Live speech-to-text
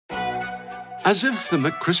As if the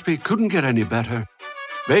McCrispy couldn't get any better,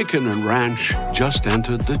 Bacon and Ranch just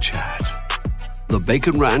entered the chat. The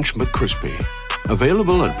Bacon Ranch McCrispy,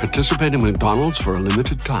 available at participating McDonald's for a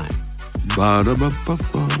limited time.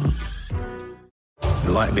 Ba-da-ba-ba-ba.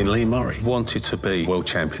 Like Lee Murray wanted to be world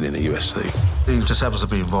champion in the UFC. He just happens to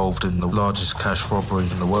be involved in the largest cash robbery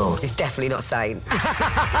in the world. He's definitely not sane.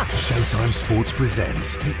 Showtime Sports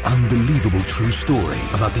presents the unbelievable true story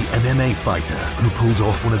about the MMA fighter who pulled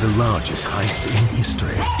off one of the largest heists in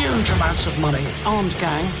history. Huge amounts of money, armed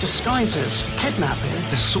gang, disguises, kidnapping.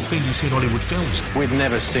 This is the sort of thing you see in Hollywood films. We've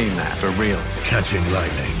never seen that for real. Catching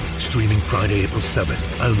Lightning, streaming Friday, April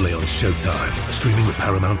 7th, only on Showtime, streaming with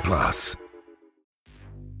Paramount Plus.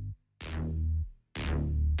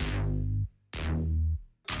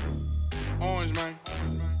 Orange, man.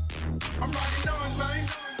 I'm rocking orange, man.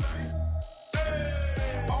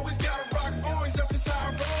 Hey, always gotta rock orange, that's just how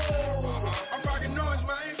I roll. I'm rocking orange,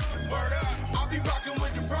 man. Word up. I'll be rocking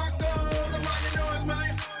with the Broncos. I'm rocking orange,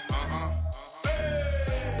 man.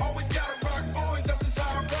 Hey, always gotta rock orange, that's just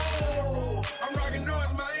how I roll. I'm rocking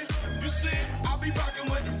orange, man. You see it, I'll be rocking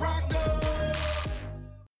with the Broncos.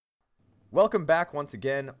 Welcome back once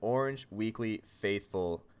again, Orange Weekly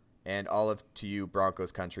faithful. And all of to you,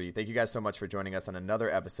 Broncos country. Thank you guys so much for joining us on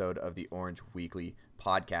another episode of the Orange Weekly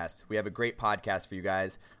podcast. We have a great podcast for you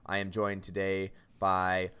guys. I am joined today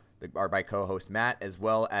by my co-host Matt, as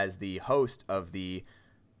well as the host of the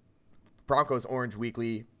Broncos Orange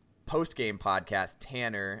Weekly post-game podcast,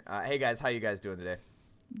 Tanner. Hey guys, how you guys doing today?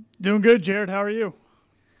 Doing good, Jared. How are you?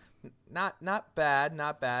 Not bad.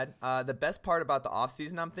 The best part about the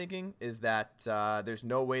offseason, I'm thinking, is that there's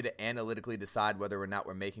no way to analytically decide whether or not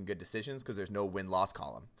we're making good decisions because there's no win-loss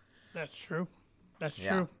column. That's true.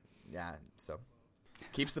 True. Yeah, so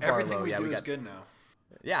keeps the bar Everything low. we do is good now.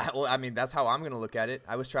 Yeah, well, I mean, that's how I'm going to look at it.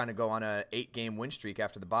 I was trying to go on a 8-game win streak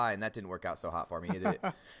after the bye, and that didn't work out so hot for me, did it?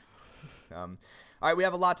 All right, we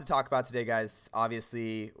have a lot to talk about today, guys.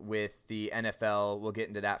 Obviously, with the NFL, we'll get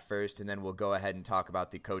into that first, and then we'll go ahead and talk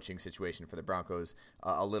about the coaching situation for the Broncos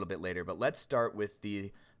a little bit later. But let's start with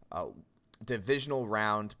the divisional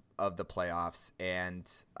round of the playoffs. And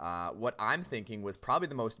what I'm thinking was probably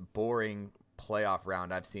the most boring playoff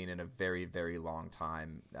round I've seen in a very, very long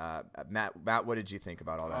time. Matt, what did you think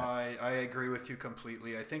about all that? I agree with you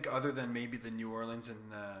completely. I think other than maybe the New Orleans and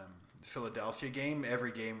Philadelphia game,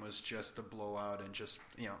 every game was just a blowout and just,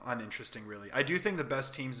 uninteresting really. I do think the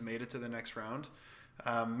best teams made it to the next round,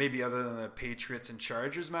 maybe other than the Patriots and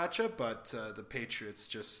Chargers matchup, but the Patriots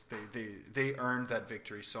just they earned that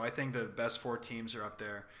victory. So I think the best 4 teams are up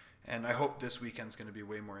there, and I hope this weekend's going to be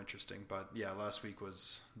way more interesting. But yeah, last week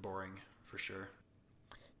was boring for sure.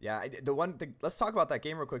 Yeah, let's talk about that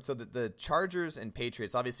game real quick. So the Chargers and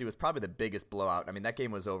Patriots obviously was probably the biggest blowout. I mean, that game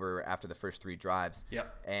was over after the first 3 drives. Yeah.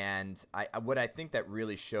 And what I think that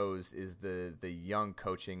really shows is the young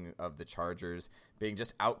coaching of the Chargers being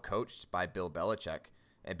just out-coached by Bill Belichick.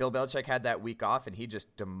 And Bill Belichick had that week off, and he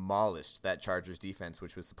just demolished that Chargers defense,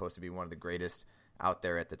 which was supposed to be one of the greatest out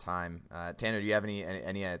there at the time. Tanner, do you have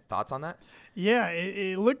any thoughts on that? Yeah,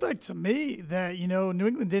 it looked like to me that, New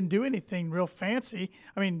England didn't do anything real fancy.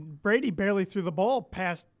 I mean, Brady barely threw the ball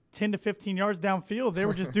past 10 to 15 yards downfield. They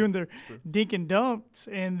were just doing their dink and dunks,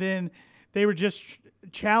 and then they were just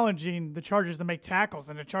challenging the Chargers to make tackles,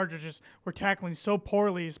 and the Chargers just were tackling so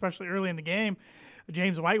poorly, especially early in the game.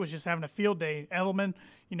 James White was just having a field day. Edelman,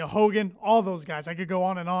 Hogan, all those guys. I could go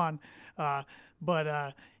on and on.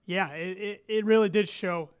 Yeah, it really did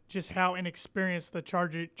show just how inexperienced the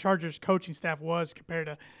Chargers coaching staff was compared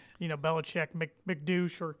to, Belichick,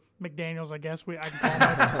 McDouche, or McDaniels, I guess I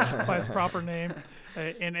can call him by his proper name,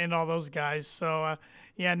 and all those guys. So,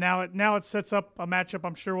 now it sets up a matchup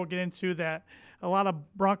I'm sure we'll get into that a lot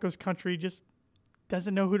of Broncos country just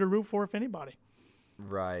doesn't know who to root for, if anybody.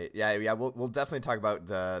 Right. Yeah. We'll definitely talk about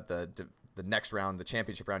the next round, the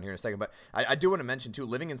championship round here in a second. But I do want to mention, too,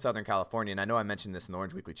 living in Southern California, and I know I mentioned this in the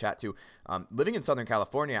Orange Weekly chat, too. Living in Southern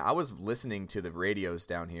California, I was listening to the radios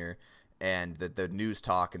down here and the news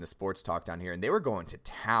talk and the sports talk down here, and they were going to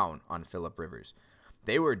town on Phillip Rivers.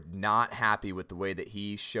 They were not happy with the way that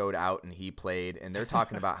he showed out and he played, and they're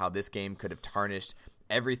talking about how this game could have tarnished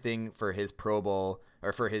everything for his Pro Bowl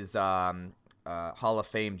or for his Hall of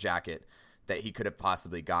Fame jacket that he could have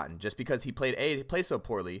possibly gotten, just because he played so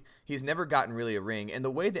poorly. He's never gotten really a ring. And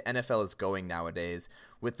the way the NFL is going nowadays,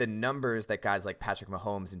 with the numbers that guys like Patrick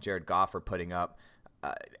Mahomes and Jared Goff are putting up,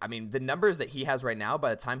 the numbers that he has right now, by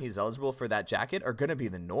the time he's eligible for that jacket, are going to be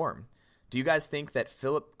the norm. Do you guys think that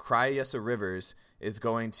Phillip Cryusa Rivers is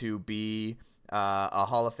going to be a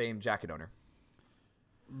Hall of Fame jacket owner?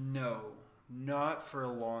 No, not for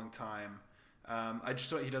a long time. I just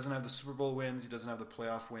thought he doesn't have the Super Bowl wins. He doesn't have the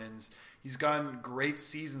playoff wins. He's gotten great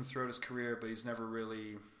seasons throughout his career, but he's never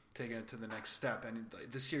really taken it to the next step. And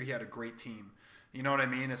this year he had a great team. You know what I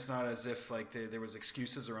mean? It's not as if like there was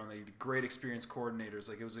excuses around that. He had great experienced coordinators.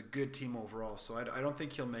 Like, it was a good team overall. So I don't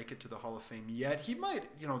think he'll make it to the Hall of Fame yet. He might,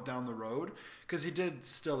 down the road, because he did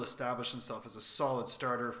still establish himself as a solid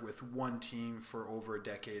starter with one team for over a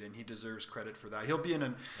decade, and he deserves credit for that. He'll be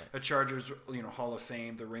in a Chargers, Hall of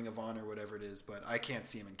Fame, the Ring of Honor, whatever it is. But I can't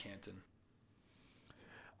see him in Canton.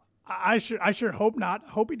 I sure hope not.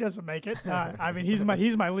 Hope he doesn't make it. I mean, he's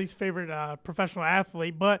my least favorite professional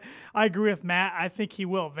athlete. But I agree with Matt. I think he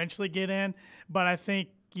will eventually get in. But I think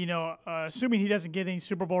assuming he doesn't get any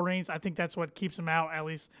Super Bowl rings, I think that's what keeps him out, at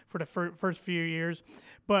least for the first few years.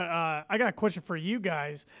 But I got a question for you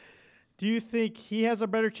guys. Do you think he has a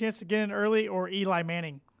better chance to get in early, or Eli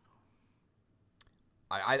Manning?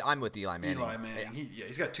 I'm with Eli Manning. Eli Manning.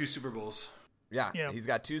 He's got 2 Super Bowls. Yeah, he's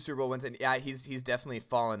got 2 Super Bowl wins, and he's definitely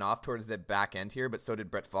fallen off towards the back end here. But so did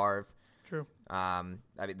Brett Favre. True. I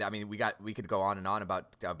mean, we could go on and on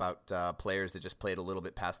about players that just played a little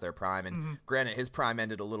bit past their prime. And granted, his prime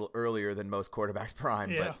ended a little earlier than most quarterbacks'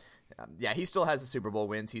 prime. Yeah. But he still has the Super Bowl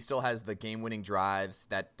wins. He still has the game-winning drives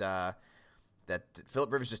that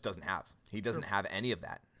Philip Rivers just doesn't have. He doesn't have any of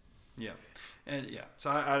that. Yeah. And so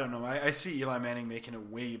I don't know. I see Eli Manning making it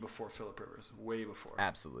way before Philip Rivers, way before.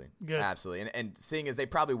 Absolutely, good. Absolutely. And seeing as they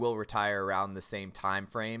probably will retire around the same time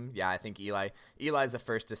frame, I think Eli's a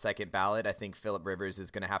first to second ballot. I think Philip Rivers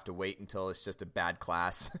is going to have to wait until it's just a bad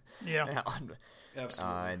class. Yeah,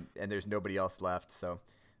 absolutely. And there's nobody else left. So,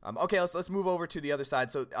 okay, let's move over to the other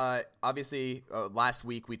side. So, obviously, last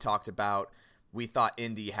week we talked about we thought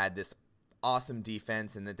Indy had this awesome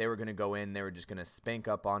defense and that they were going to go in, they were just going to spank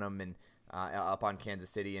up on them and up on Kansas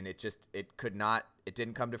City, and it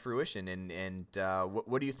didn't come to fruition. And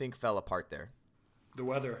what do you think fell apart there? The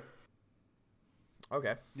weather.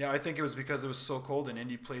 Okay. Yeah, I think it was because it was so cold and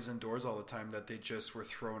Indy plays indoors all the time that they just were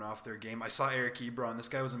thrown off their game. I saw Eric Ebron. This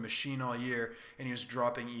guy was a machine all year, and he was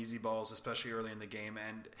dropping easy balls, especially early in the game.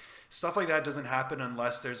 And stuff like that doesn't happen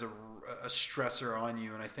unless there's a stressor on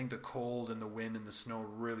you. And I think the cold and the wind and the snow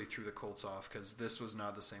really threw the Colts off, because this was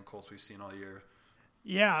not the same Colts we've seen all year.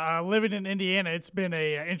 Yeah, living in Indiana, it's been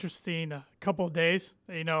a interesting couple of days.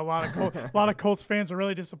 A lot of Colts fans are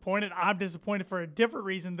really disappointed. I'm disappointed for a different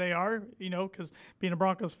reason. They are, because being a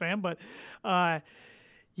Broncos fan. But I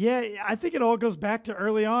think it all goes back to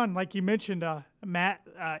early on, like you mentioned, Matt.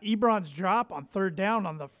 Ebron's drop on third down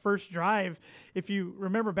on the first drive. If you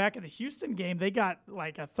remember back in the Houston game, they got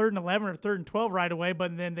like a 3rd and 11 or 3rd and 12 right away,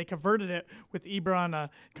 but then they converted it with Ebron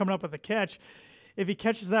coming up with a catch. If he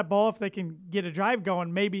catches that ball, if they can get a drive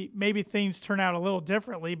going, maybe things turn out a little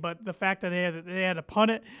differently. But the fact that they had to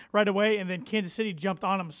punt it right away, and then Kansas City jumped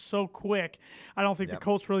on them so quick, I don't think the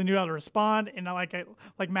Colts really knew how to respond. And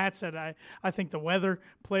like Matt said, I think the weather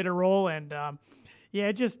played a role. And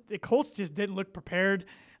the Colts just didn't look prepared.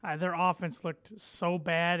 Their offense looked so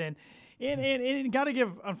bad, and got to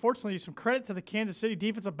give, unfortunately, some credit to the Kansas City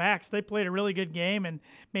defensive backs. They played a really good game and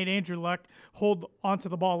made Andrew Luck hold onto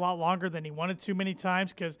the ball a lot longer than he wanted to many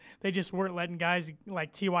times, because they just weren't letting guys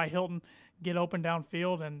like T.Y. Hilton get open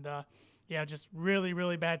downfield. And, just really,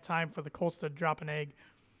 really bad time for the Colts to drop an egg.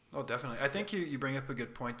 Oh, definitely. I think you bring up a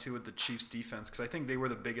good point, too, with the Chiefs' defense, because I think they were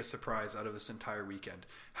the biggest surprise out of this entire weekend.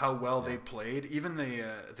 How well they played. Even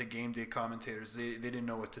the game day commentators, they didn't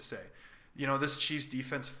know what to say. This Chiefs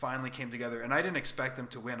defense finally came together, and I didn't expect them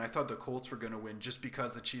to win. I thought the Colts were going to win just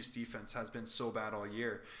because the Chiefs defense has been so bad all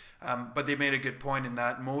year. But they made a good point in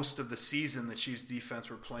that most of the season, the Chiefs defense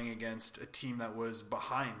were playing against a team that was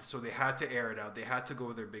behind. So they had to air it out. They had to go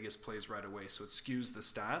with their biggest plays right away. So it skews the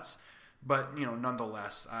stats. But,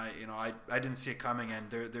 nonetheless, I didn't see it coming, and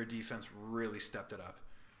their defense really stepped it up.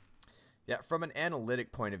 Yeah, from an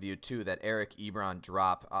analytic point of view, too, that Eric Ebron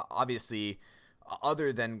drop, obviously –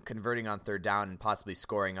 other than converting on third down and possibly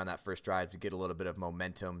scoring on that first drive to get a little bit of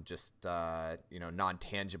momentum, just,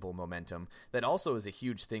 non-tangible momentum, that also is a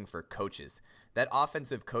huge thing for coaches. That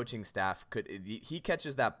offensive coaching staff he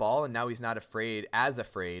catches that ball, and now he's not as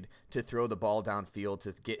afraid to throw the ball downfield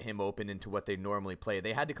to get him open into what they normally play.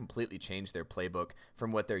 They had to completely change their playbook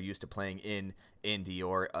from what they're used to playing in Indy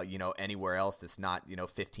or, anywhere else that's not,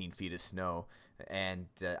 15 feet of snow. And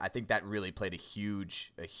I think that really played a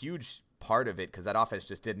huge part of it, because that offense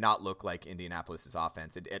just did not look like Indianapolis's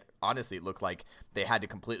offense. It honestly looked like they had to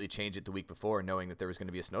completely change it the week before, knowing that there was going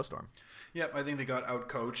to be a snowstorm. Yep, I think they got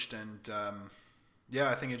out-coached, and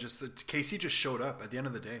I think KC just showed up at the end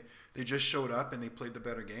of the day. They just showed up, and they played the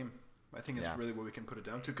better game. I think it's really what we can put it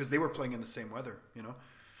down to, because they were playing in the same weather,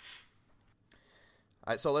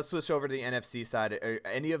 All right, so let's switch over to the NFC side.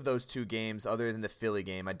 Any of those two games, other than the Philly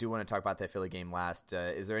game, I do want to talk about that Philly game last.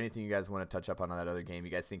 Is there anything you guys want to touch up on that other game? You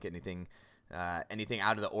guys think anything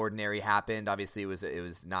out of the ordinary happened? Obviously, it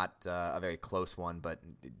was not a very close one, but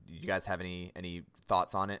do you guys have any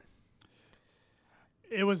thoughts on it?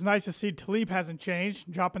 It was nice to see Talib hasn't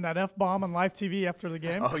changed, dropping that F-bomb on live TV after the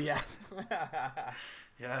game. Oh, yeah.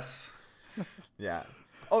 Yes. Yeah.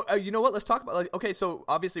 Oh, you know what? Let's talk about, okay, so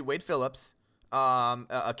obviously Wade Phillips,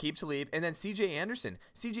 Aqib Talib, and then C.J. Anderson.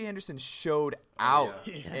 C.J. Anderson showed out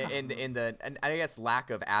in the and I guess lack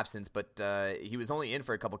of absence, but he was only in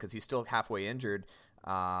for a couple because he's still halfway injured.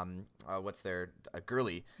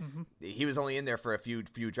 Gurley. Mm-hmm. He was only in there for a few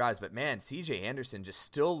drives, but man, C.J. Anderson just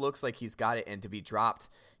still looks like he's got it. And to be dropped,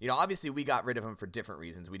 obviously we got rid of him for different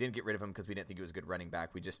reasons. We didn't get rid of him because we didn't think he was a good running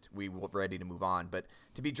back. We were ready to move on. But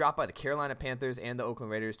to be dropped by the Carolina Panthers and the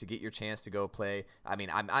Oakland Raiders to get your chance to go play, I mean,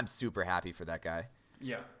 I'm super happy for that guy.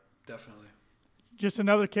 Yeah, definitely. Just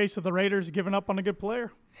another case of the Raiders giving up on a good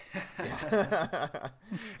player.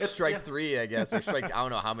 It's strike three, I guess, or strike. I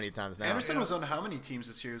don't know how many times now. Anderson was on how many teams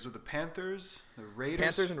this year? It was with the Panthers, the Raiders.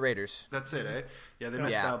 Panthers and Raiders. That's it, eh? Yeah, they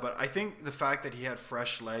missed out. But I think the fact that he had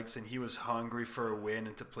fresh legs and he was hungry for a win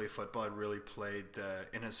and to play football had really played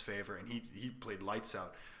in his favor, and he played lights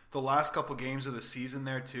out. The last couple games of the season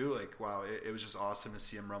there too, like wow, it was just awesome to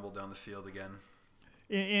see him rumble down the field again.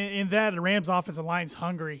 In that, the Rams' offensive line's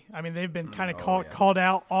hungry. I mean, they've been kind of called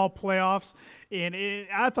out all playoffs. And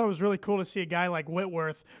I thought it was really cool to see a guy like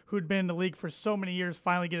Whitworth, who'd been in the league for so many years,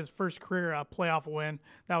 finally get his first career playoff win.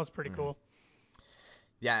 That was pretty cool.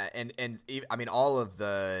 Yeah, and I mean, all of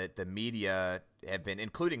the media have been,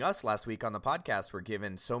 including us last week on the podcast, were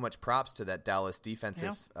given so much props to that Dallas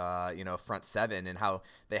defensive, front seven, and how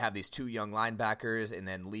they have these two young linebackers, and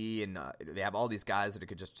then Lee, and they have all these guys that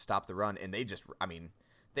could just stop the run, and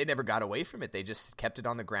they never got away from it. They just kept it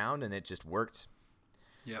on the ground, and it just worked.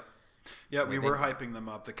 Yep. Yeah, we were hyping them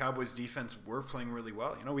up. The Cowboys defense were playing really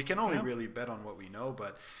well. We can only really bet on what we know,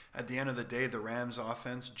 but at the end of the day, the Rams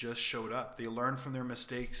offense just showed up. They learned from their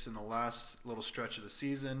mistakes in the last little stretch of the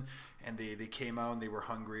season, and they came out and they were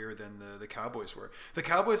hungrier than the Cowboys were. The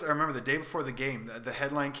Cowboys, I remember the day before the game, the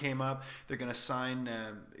headline came up, they're going to sign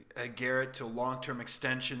Garrett to a long-term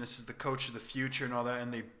extension. This is the coach of the future and all that,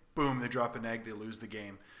 and they drop an egg, they lose the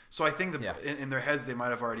game. So I think in their heads they might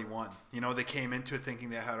have already won. They came into it thinking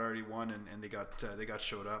they had already won, and they got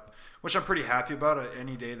showed up, which I'm pretty happy about.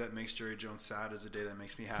 Any day that makes Jerry Jones sad is a day that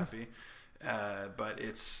makes me happy. But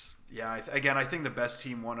it's I think the best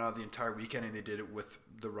team won out of the entire weekend, and they did it with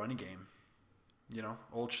the running game.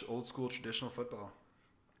 Old school traditional football.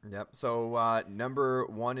 Yep. So number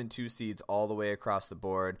 1 and 2 seeds all the way across the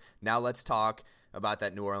board. Now let's talk about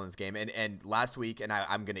that New Orleans game. And last week, and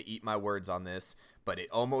I'm going to eat my words on this, but it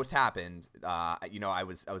almost happened. I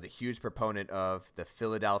was a huge proponent of the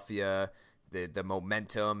Philadelphia, the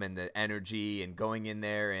momentum and the energy, and going in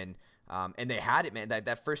there and they had it, man.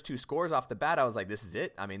 That first 2 scores off the bat, I was like, this is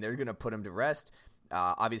it. I mean, they're going to put them to rest.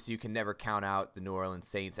 Obviously, you can never count out the New Orleans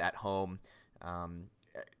Saints at home.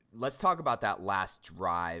 Let's talk about that last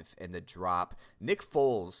drive and the drop. Nick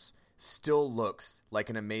Foles still looks like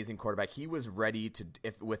an amazing quarterback. He was ready to,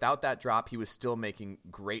 without that drop, he was still making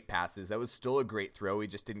great passes. That was still a great throw.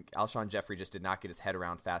 Alshon Jeffrey just did not get his head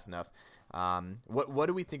around fast enough. What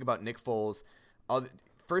do we think about Nick Foles?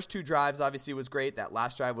 First 2 drives obviously was great. That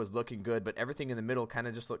last drive was looking good, but everything in the middle kind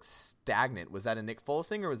of just looked stagnant. Was that a Nick Foles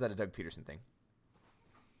thing or was that a Doug Peterson thing?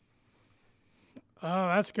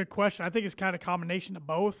 That's a good question. I think it's kind of a combination of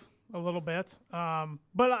both a little bit.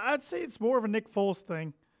 But I'd say it's more of a Nick Foles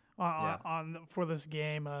thing for this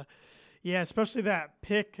game. Especially that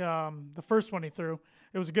pick, the first one he threw.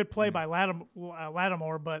 It was a good play by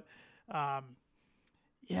Lattimore, but I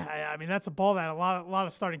mean, that's a ball that a lot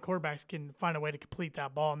of starting quarterbacks can find a way to complete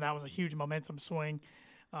that ball, and that was a huge momentum swing.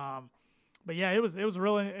 But yeah, it was a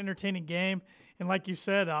really entertaining game. And like you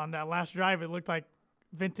said, on that last drive, it looked like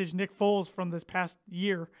vintage Nick Foles from this past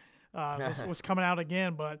year was coming out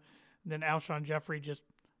again, but then Alshon Jeffrey just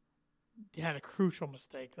had a crucial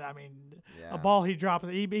mistake. I mean, a ball he drops,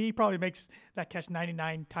 he probably makes that catch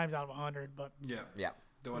 99 times out of 100. But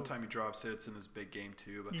the one time he drops it's in this big game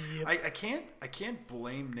too. But I can't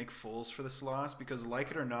blame Nick Foles for this loss because,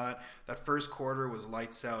 like it or not, that first quarter was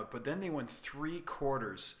lights out. But then they went 3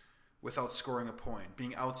 quarters without scoring a point,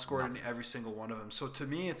 being outscored in every single one of them. So to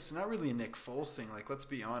me, it's not really a Nick Foles thing. Like, let's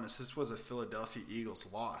be honest, this was a Philadelphia Eagles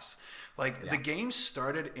loss. Like, the game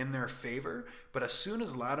started in their favor, but as soon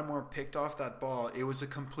as Lattimore picked off that ball, it was a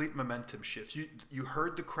complete momentum shift. You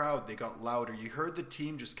heard the crowd, they got louder. You heard the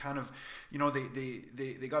team just kind of,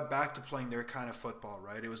 they got back to playing their kind of football,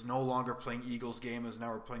 right? It was no longer playing Eagles game, it was now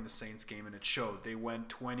we're playing the Saints game, and it showed. They went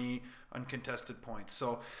 20 uncontested points.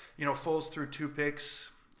 So, Foles threw 2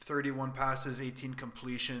 picks, 31 passes, 18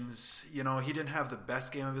 completions. He didn't have the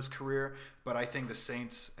best game of his career, but I think the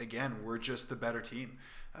Saints, again, were just the better team.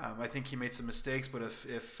 I think he made some mistakes, but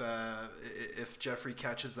if Jeffrey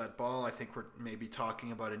catches that ball, I think we're maybe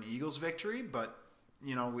talking about an Eagles victory. But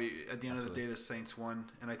we at the end of the day, the Saints won,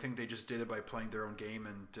 and I think they just did it by playing their own game,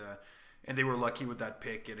 and they were lucky with that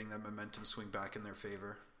pick, getting that momentum swing back in their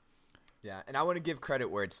favor. Yeah, and I want to give credit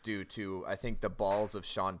where it's due to. I think the balls of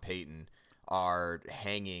Sean Payton are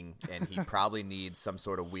hanging, and he probably needs some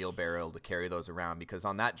sort of wheelbarrow to carry those around, because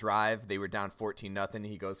on that drive they were down 14-0.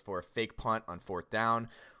 He goes for a fake punt on 4th down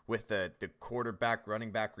with the quarterback,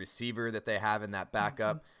 running back, receiver that they have in that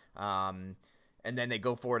backup. And then they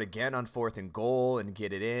go for it again on 4th and goal and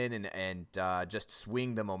get it in and just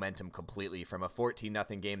swing the momentum completely from a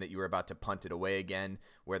 14-0 game that you were about to punt it away again,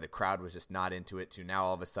 where the crowd was just not into it, to now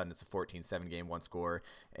all of a sudden it's a 14-7 game, 1 score,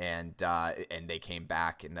 and they came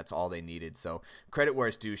back, and that's all they needed. So credit where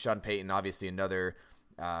it's due. Sean Payton, obviously another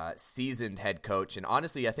seasoned head coach, and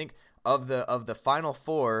honestly, I think of the final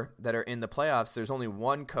 4 that are in the playoffs, there's only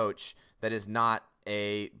one coach that is not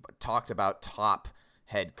a talked about top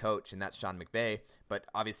head coach, and that's Sean McVay. But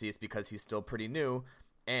obviously it's because he's still pretty new,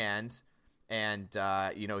 and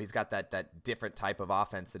he's got that different type of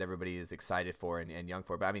offense that everybody is excited for and young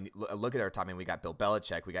for. But I mean, look at our top. I mean, we got Bill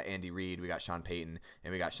Belichick, we got Andy Reid, we got Sean Payton,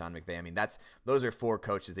 and we got Sean McVay. I mean, those are 4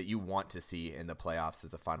 coaches that you want to see in the playoffs as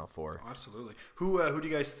the final 4. Oh, absolutely. Who do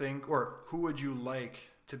you guys think, or who would you like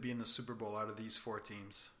to be in the Super Bowl out of these 4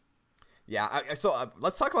 teams? Yeah, so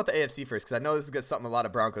let's talk about the AFC first, because I know this is something a lot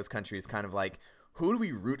of Broncos country is kind of like, who do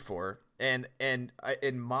we root for? And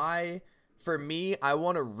for me, I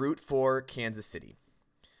want to root for Kansas City.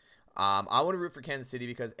 I want to root for Kansas City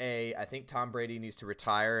because A, I think Tom Brady needs to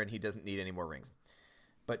retire and he doesn't need any more rings.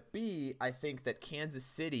 But B, I think that Kansas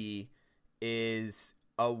City is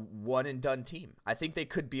a one-and-done team. I think they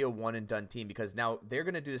could be a one-and-done team because now they're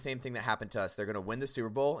going to do the same thing that happened to us. They're going to win the Super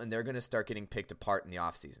Bowl, and they're going to start getting picked apart in the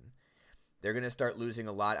offseason. They're going to start losing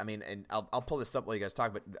a lot. I mean, and I'll pull this up while you guys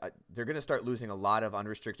talk, but they're going to start losing a lot of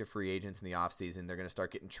unrestricted free agents in the offseason. They're going to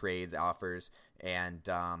start getting trades, offers, and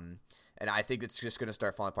I think it's just going to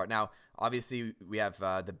start falling apart. Now, obviously, we have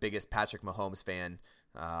the biggest Patrick Mahomes fan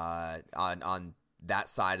on that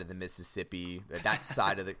side of the Mississippi, that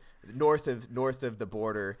side of the north of the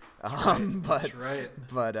border. That's right.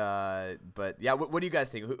 But yeah, what do you guys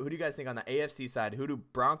think? Who do you guys think on the AFC side? Who do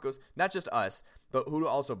Broncos, not just us, but who do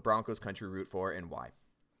also Broncos country root for, and why?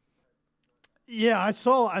 Yeah, I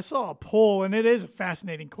saw a poll, and it is a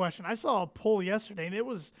fascinating question. I saw a poll yesterday, and it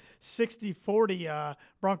was 60-40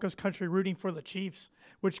 Broncos country rooting for the Chiefs,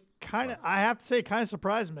 which kind of, I have to say, kind of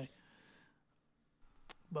surprised me.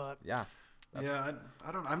 But yeah. I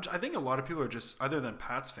don't. I think a lot of people are just, other than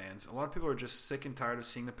Pats fans, a lot of people are just sick and tired of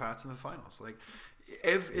seeing the Pats in the finals. Like,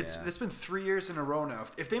 it's been 3 years in a row now.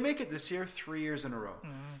 If they make it this year, 3 years in a row,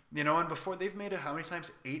 and before they've made it how many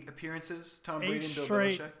times? 8 appearances. Tom Brady and Bill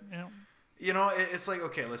Belichick. Yeah. It's like,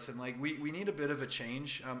 okay, listen, like we need a bit of a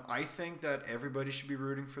change. I think that everybody should be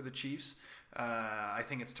rooting for the Chiefs. I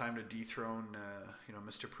think it's time to dethrone,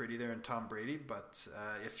 Mr. Pretty there and Tom Brady. But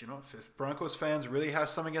if Broncos fans really have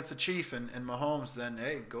something against the Chief and Mahomes, then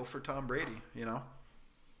hey, go for Tom Brady.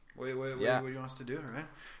 What do you want us to do? Right?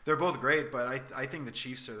 They're both great, but I think the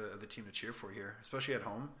Chiefs are the team to cheer for here, especially at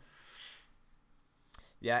home.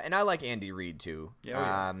 Yeah, and I like Andy Reid too.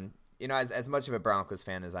 Yeah. As much of a Broncos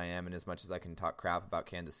fan as I am, and as much as I can talk crap about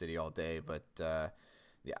Kansas City all day, but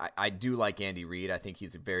I do like Andy Reid. I think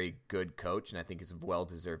he's a very good coach, and I think he's well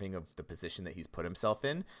deserving of the position that he's put himself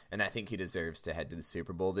in. And I think he deserves to head to the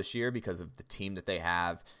Super Bowl this year because of the team that they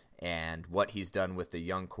have and what he's done with the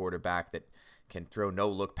young quarterback that can throw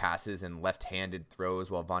no-look passes and left-handed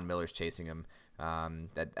throws while Von Miller's chasing him.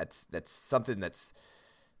 That's something that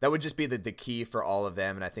would just be the key for all of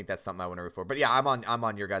them, and I think that's something I want to root for. But yeah, I'm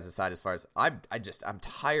on your guys' side as far as I'm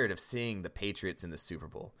tired of seeing the Patriots in the Super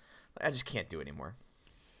Bowl. I just can't do it anymore.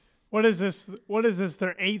 What is this?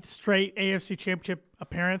 Their 8th straight AFC Championship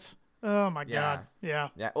appearance? Oh my God! Yeah.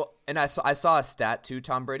 Well, and I saw a stat too.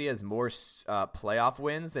 Tom Brady has more playoff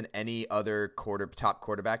wins than any other top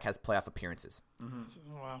quarterback has playoff appearances.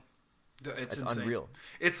 Mm-hmm. Wow. It's insane. Unreal.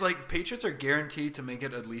 It's like Patriots are guaranteed to make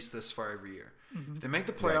it at least this far every year. If they make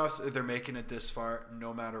the playoffs, they're making it this far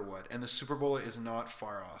no matter what. And the Super Bowl is not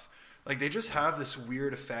far off. Like, they just have this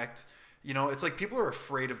weird effect. You know, it's like people are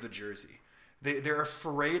afraid of the jersey. They're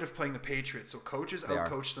afraid of playing the Patriots. So coaches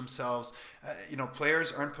outcoach themselves. You know,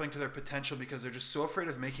 players aren't playing to their potential because they're just so afraid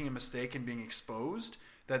of making a mistake and being exposed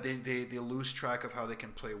that they lose track of how they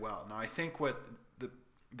can play well. Now, I think what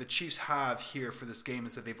the Chiefs have here for this game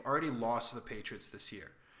is that they've already lost to the Patriots this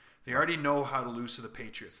year. They already know how to lose to the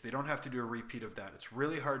Patriots. They don't have to do a repeat of that. It's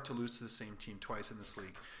really hard to lose to the same team twice in this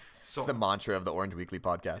league. So, it's the mantra of the Orange Weekly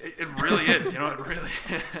podcast. It really is. You know, it really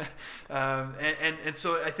and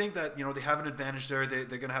so I think that, you know, they have an advantage there. They're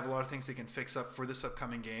going to have a lot of things they can fix up for this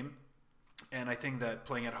upcoming game. And I think that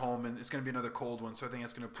playing at home, and it's going to be another cold one, so I think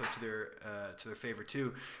that's going to play to their favor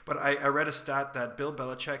too. But I read a stat that Bill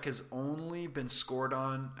Belichick has only been scored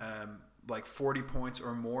on like 40 points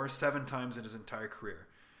or more 7 times in his entire career.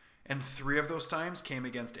 And 3 of those times came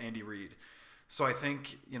against Andy Reid. So I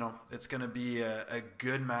think, you know, it's going to be a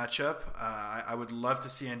good matchup. I would love to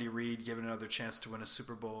see Andy Reid given another chance to win a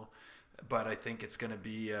Super Bowl. But I think it's going to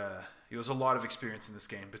be it was a lot of experience in this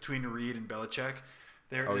game. Between Reid and Belichick,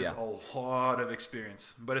 there is a lot of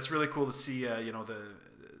experience. But it's really cool to see, you know,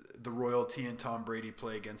 the royalty and Tom Brady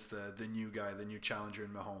play against the new guy, the new challenger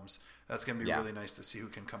in Mahomes. That's going to be really nice to see who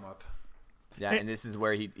can come up. Yeah, and this is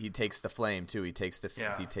where he takes the flame too. He takes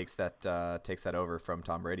he takes that over from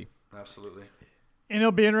Tom Brady. Absolutely. And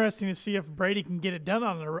it'll be interesting to see if Brady can get it done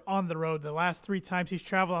on the road. The last 3 times he's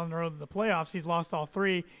traveled on the road to the playoffs, he's lost all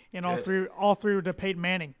 3, and all three were to Peyton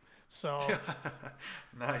Manning. So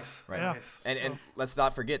nice, right? Yeah. Nice. And let's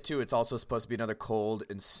not forget too, it's also supposed to be another cold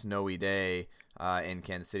and snowy day in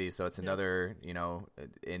Kansas City. So it's another, you know,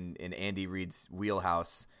 in Andy Reid's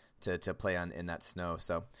wheelhouse to play in that snow.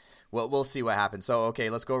 So we'll see what happens. So okay,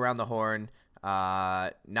 let's go around the horn.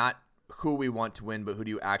 Not who we want to win, but who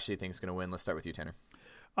do you actually think is going to win? Let's start with you, Tanner.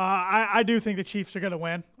 I do think the Chiefs are going to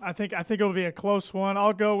win. I think it'll be a close one.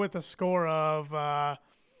 I'll go with a score of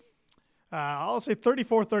I'll say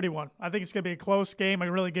 34-31. I think it's going to be a close game, a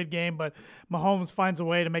really good game, but Mahomes finds a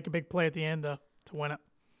way to make a big play at the end to win it.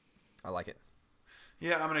 I like it.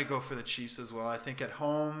 Yeah, I'm going to go for the Chiefs as well. I think at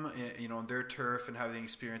home, you know, on their turf and having the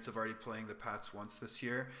experience of already playing the Pats once this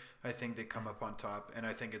year, I think they come up on top, and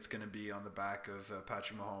I think it's going to be on the back of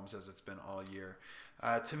Patrick Mahomes as it's been all year.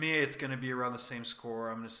 To me, it's going to be around the same score.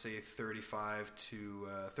 I'm going to say 35 to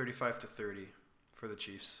 30 for the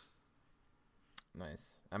Chiefs.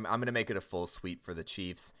 Nice. I'm going to make it a full sweep for the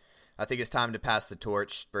Chiefs. I think it's time to pass the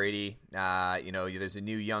torch, Brady. You know, there's a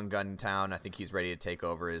new young gun in town. I think he's ready to take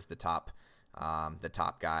over as the top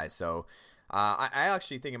guy. So I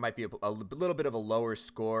actually think it might be a little bit of a lower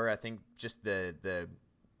score. I think just the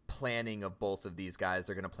planning of both of these guys,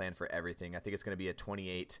 they're going to plan for everything. I think it's going to be a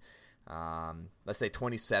 28, let's say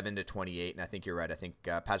 27-28. And I think you're right. I think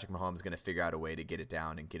Patrick Mahomes is going to figure out a way to get it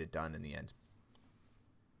down and get it done in the end.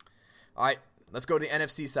 All right, let's go to the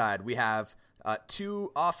NFC side. We have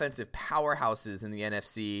 2 offensive powerhouses in the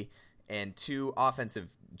NFC and 2 offensive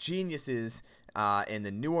geniuses in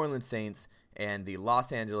the New Orleans Saints and the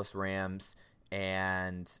Los Angeles Rams.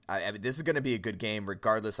 And I mean, this is going to be a good game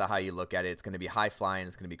regardless of how you look at it. It's going to be high flying.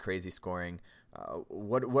 It's going to be crazy scoring.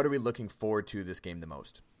 What are we looking forward to this game the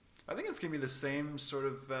most? I think it's going to be the same sort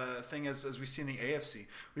of thing as we see in the AFC.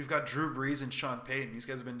 We've got Drew Brees and Sean Payton. These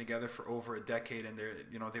guys have been together for over a decade, and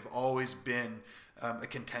they've always been a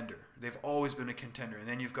contender. They've always been a contender. And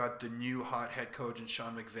then you've got the new hot head coach in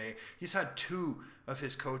Sean McVay. He's had 2 of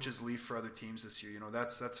his coaches leave for other teams this year. You know,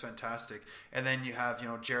 that's fantastic. And then you have, you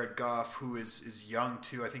know, Jared Goff, who is young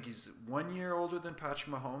too. I think he's 1 year older than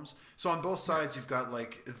Patrick Mahomes. So on both sides, you've got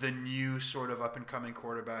like the new sort of up and coming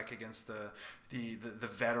quarterback against the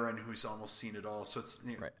veteran who's almost seen it all. So it's,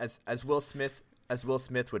 you know, right. As Will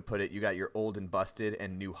Smith would put it, you got your old and busted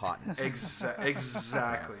and new hotness.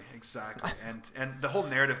 Exactly. And the whole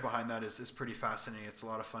narrative behind that is pretty fascinating. It's a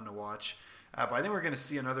lot of fun to watch. But I think we're going to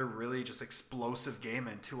see another really just explosive game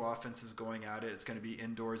and 2 offenses going at it. It's going to be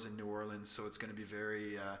indoors in New Orleans, so it's going to be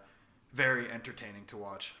very, very entertaining to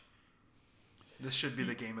watch. This should be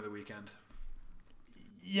the game of the weekend.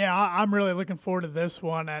 Yeah, I'm really looking forward to this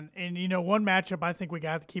one. And you know, one matchup I think we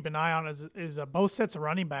got to keep an eye on is both sets of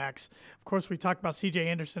running backs. Of course, we talked about C.J.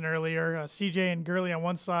 Anderson earlier. C.J. and Gurley on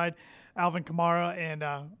one side, Alvin Kamara and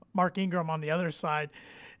Mark Ingram on the other side.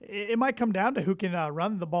 It might come down to who can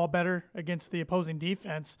run the ball better against the opposing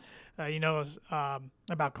defense.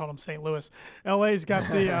 About calling them St. Louis. LA's got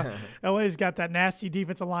that nasty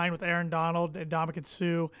defensive line with Aaron Donald and Ndamukong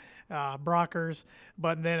Suh, Brockers.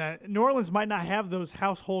 But then New Orleans might not have those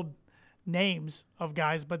household names of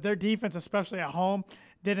guys, but their defense, especially at home,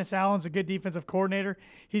 Dennis Allen's a good defensive coordinator.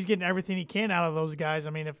 He's getting everything he can out of those guys.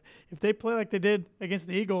 I mean, if they play like they did against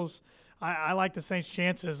the Eagles, I like the Saints'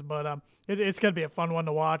 chances, but it's going to be a fun one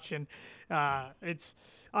to watch, and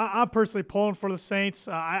I'm personally pulling for the Saints.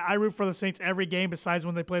 I root for the Saints every game besides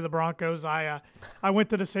when they play the Broncos. I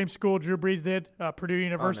went to the same school Drew Brees did, Purdue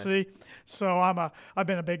University. Oh, nice. So I've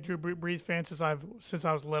been a big Drew Brees fan since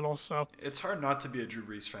I was little. So it's hard not to be a Drew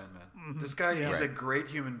Brees fan, man. This guy, he's a great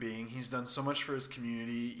human being. He's done so much for his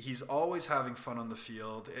community. He's always having fun on the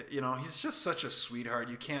field. He's just such a sweetheart.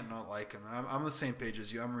 You can't not like him. I'm on the same page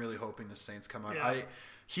as you. I'm really hoping the Saints come out. Yeah.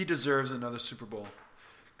 He deserves another Super Bowl.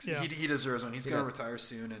 Yeah. He deserves one. He's going to retire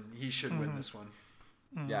soon, and he should win this one.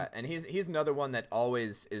 Yeah, and he's another one that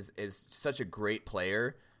always is such a great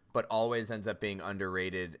player, but always ends up being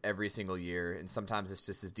underrated every single year. And sometimes it's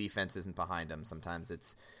just his defense isn't behind him. Sometimes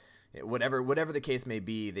it's whatever the case may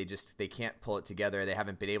be. They can't pull it together. They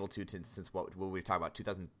haven't been able to since what we talked about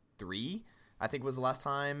 2003. I think was the last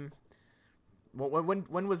time.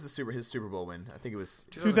 When was his Super Bowl win? I think it was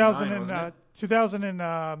 2000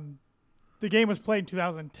 and the game was played in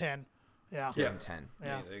 2010. Yeah. 2010.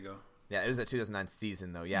 Yeah. There you go. Yeah, it was a 2009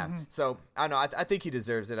 season, though. Yeah. So, I don't know. I think he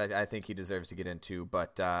deserves it. I think he deserves to get into.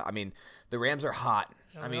 But, the Rams are hot.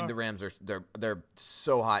 Yeah, the Rams are they're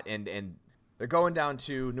so hot. And they're going down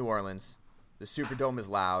to New Orleans. The Superdome is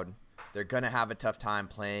loud. They're going to have a tough time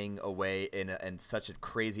playing away in such a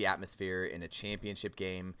crazy atmosphere in a championship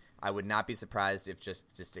game. I would not be surprised if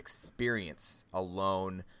just experience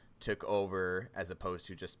alone took over as opposed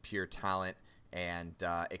to just pure talent and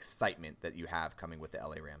excitement that you have coming with the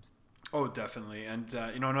LA Rams. Oh, definitely. And,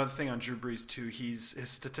 another thing on Drew Brees, too, he's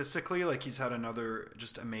statistically, he's had another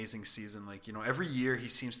just amazing season. Every year he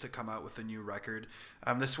seems to come out with a new record.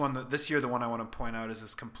 This year, the one I want to point out is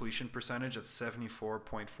his completion percentage at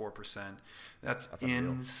 74.4%. That's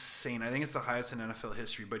insane. I think it's the highest in NFL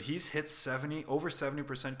history, but he's hit over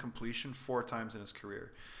 70% completion 4 times in his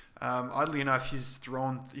career. Oddly enough,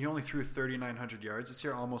 he only threw 3,900 yards this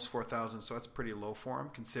year, almost 4,000, so that's pretty low for him,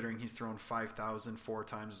 considering he's thrown 5,000 4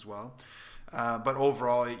 times as well. But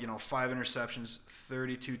overall, 5 interceptions,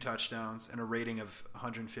 32 touchdowns, and a rating of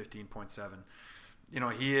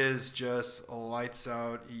 115.7. He is just lights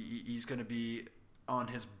out. He's going to be on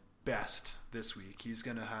his best this week. He's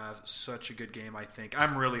going to have such a good game, I think.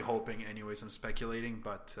 I'm really hoping, anyways. I'm speculating,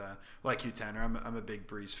 but like you, Tanner, I'm a big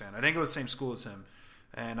Brees fan. I didn't go to the same school as him.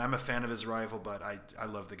 And I'm a fan of his rival, but I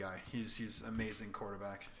love the guy. He's amazing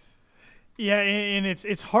quarterback. Yeah, and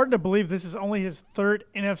it's hard to believe this is only his 3rd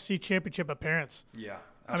NFC Championship appearance. Yeah,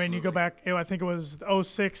 absolutely. I mean, you go back, I think it was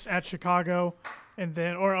 06 at Chicago,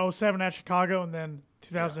 or 07 at Chicago, and then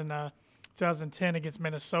 2010 against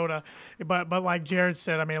Minnesota. But like Jared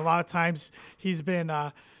said, I mean, a lot of times he's been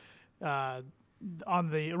on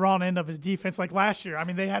the wrong end of his defense. Like last year, I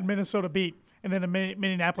mean, they had Minnesota beat. And then the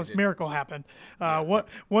Minneapolis Miracle happened.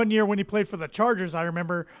 One year when he played for the Chargers, I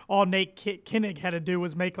remember all Nate Kinnig had to do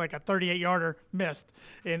was make like a 38-yarder missed.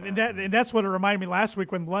 And that's what it reminded me last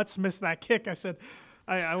week when Lutz missed that kick. I said,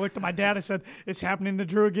 I looked at my dad. I said, "It's happening to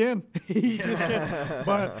Drew again."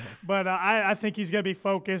 But I think he's going to be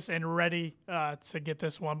focused and ready to get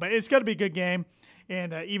this one. But it's going to be a good game.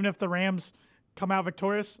 And even if the Rams come out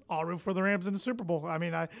victorious, I'll root for the Rams in the Super Bowl. I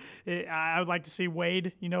mean, I would like to see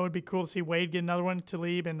Wade. It'd be cool to see Wade get another one,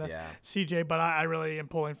 Talib and CJ. But I really am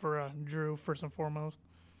pulling for Drew first and foremost.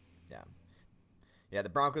 Yeah, the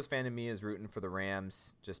Broncos fan in me is rooting for the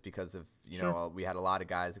Rams just because of we had a lot of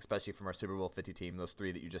guys, especially from our Super Bowl 50 team, those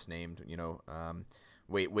 3 that you just named.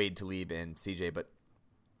 Wade, Talib, and CJ. But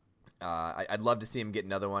I'd love to see him get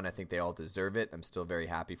another one. I think they all deserve it. I'm still very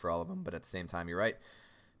happy for all of them. But at the same time, you're right.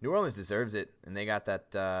 New Orleans deserves it, and they got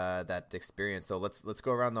that experience. So let's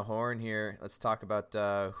go around the horn here. Let's talk about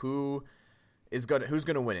who's going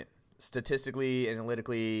to win it statistically,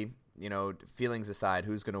 analytically. Feelings aside,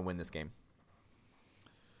 who's going to win this game?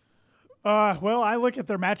 Well, I look at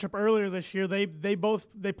their matchup earlier this year. They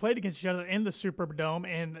played against each other in the Superdome,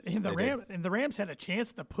 and the Rams had a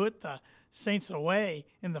chance to put the Saints away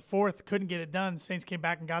in the 4th. Couldn't get it done. Saints came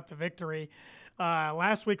back and got the victory.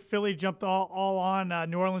 Last week, Philly jumped all on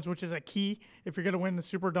New Orleans, which is a key. If you're going to win the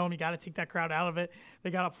Superdome, you got to take that crowd out of it.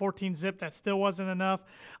 They got up 14-zip. That still wasn't enough.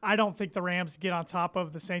 I don't think the Rams get on top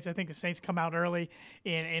of the Saints. I think the Saints come out early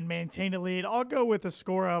and maintain the lead. I'll go with a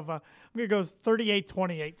score of I'm going to go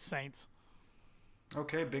 38-28 Saints.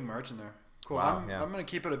 Okay, big margin there. Cool. Wow, I'm going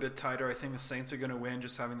to keep it a bit tighter. I think the Saints are going to win,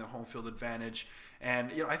 just having the home field advantage.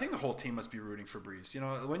 And I think the whole team must be rooting for Breeze.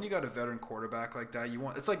 When you got a veteran quarterback like that,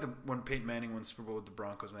 it's like when Peyton Manning won Super Bowl with the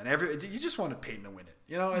Broncos, man. You just wanted Peyton to win it.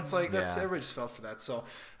 It's like everybody just felt for that. So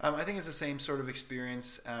I think it's the same sort of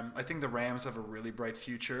experience. I think the Rams have a really bright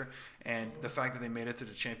future, and the fact that they made it to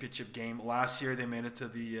the championship game last year, they made it to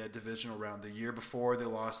the divisional round. The year before, they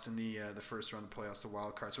lost in the first round of the playoffs, the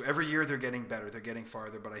wild card. So every year they're getting better, they're getting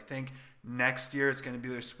farther. But I think next year it's going to be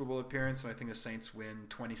their Super Bowl appearance, and I think the Saints win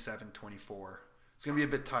 27-24. It's going to be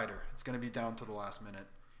a bit tighter. It's going to be down to the last minute.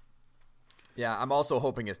 Yeah, I'm also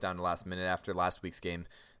hoping it's down to the last minute after last week's game.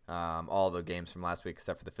 All the games from last week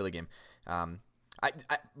except for the Philly game.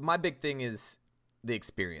 My big thing is the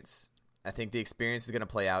experience. I think the experience is going to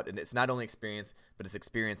play out, and it's not only experience, but it's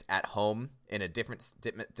experience at home in a different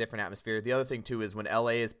atmosphere. The other thing, too, is when LA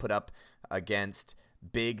is put up against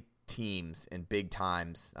big teams in big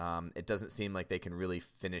times, it doesn't seem like they can really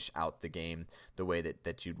finish out the game the way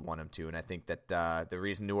that you'd want them to. And I think that the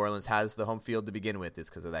reason New Orleans has the home field to begin with is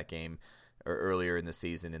because of that game earlier in the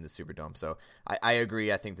season in the Superdome. So I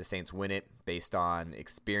agree. I think the Saints win it based on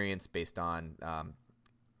experience, based on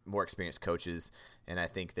more experienced coaches, and I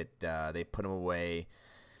think that they put them away.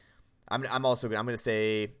 I'm going to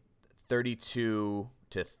say 32-30.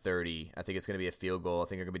 I think it's going to be a field goal. I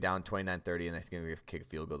think they're going to be down 29-30, and I think they're going to kick a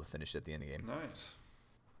field goal to finish at the end of the game. Nice.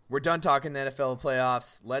 We're done talking NFL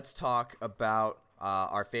playoffs. Let's talk about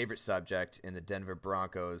our favorite subject in the Denver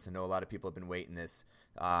Broncos. I know a lot of people have been waiting this.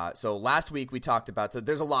 So last week we talked about, so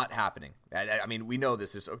there's a lot happening. I mean, we know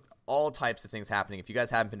this. There's all types of things happening. If you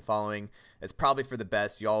guys haven't been following, it's probably for the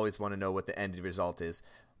best. You always want to know what the end result is.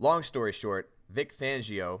 Long story short, Vic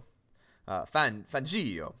Fangio,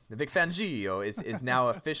 Vic Fangio is now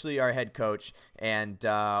officially our head coach, and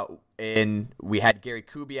we had Gary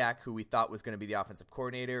Kubiak, who we thought was going to be the offensive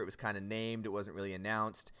coordinator. It was kind of named, it wasn't really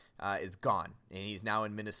announced. Is gone, and he's now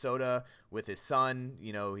in Minnesota with his son.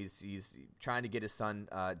 He's trying to get his son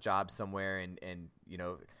a job somewhere, and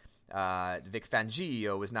Vic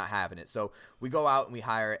Fangio was not having it. So we go out and we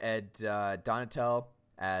hire Ed Donatel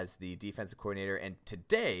as the defensive coordinator, and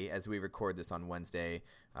today, as we record this on Wednesday,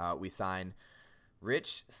 we sign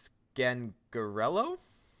Rich Scangarello.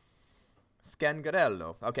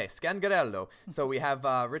 Okay, Scangarello. So we have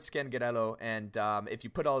Rich Scangarello, and if you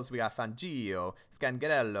put all this, we got Fangio,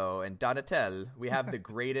 Scangarello, and Donatel. We have the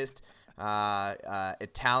greatest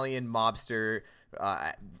Italian mobster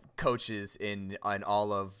coaches in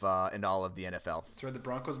all of the NFL. That's right, the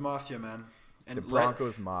Broncos Mafia, man. And the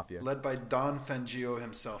Broncos Mafia. Led by Don Fangio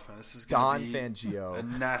himself, man. This is Don going to be Fangio. A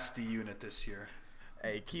nasty unit this year.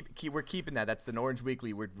 Hey, we're keeping that. That's an Orange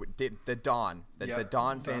Weekly. The Don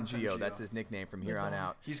Fangio. That's his nickname from here on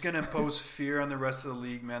out. He's going to impose fear on the rest of the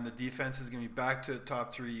league, man. The defense is going to be back to a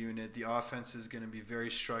top 3 unit. The offense is going to be very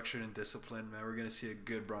structured and disciplined, man. We're going to see a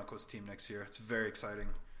good Broncos team next year. It's very exciting.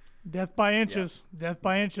 Death by inches. Yeah. Death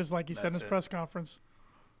by inches, like he said in his press conference.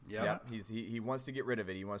 Yep. He wants to get rid of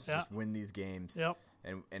it. He wants to just win these games. Yep.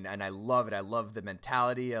 And I love it. I love the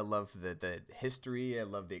mentality. I love the history. I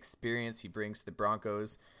love the experience he brings to the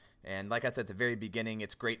Broncos. And like I said at the very beginning,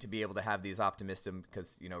 it's great to be able to have these optimism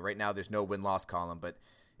because right now there's no win-loss column, but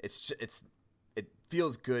it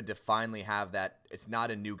feels good to finally have that. It's not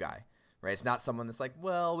a new guy, right? It's not someone that's like,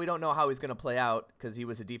 well, we don't know how he's going to play out because he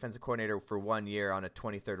was a defensive coordinator for 1 year on a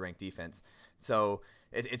 23rd ranked defense. So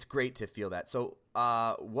it's great to feel that. So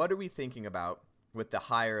what are we thinking about with the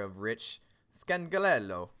hire of Rich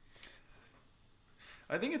Scangarello?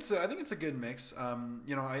 I think it's a good mix. I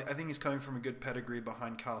think he's coming from a good pedigree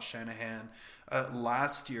behind Kyle Shanahan.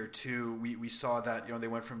 Last year too, we saw that they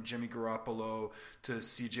went from Jimmy Garoppolo to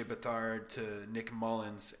CJ Beathard to Nick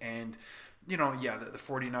Mullins, and the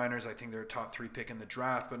 49ers, I think they're a top 3 pick in the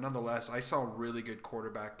draft, but nonetheless, I saw really good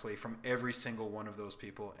quarterback play from every single one of those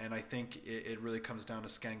people, and I think it really comes down to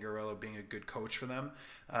Scangarello being a good coach for them.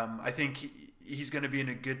 I think he's going to be in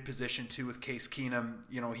a good position too with Case Keenum.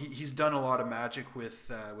 He's done a lot of magic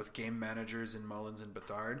with game managers in Mullins and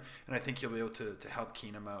Beathard, and I think he'll be able to help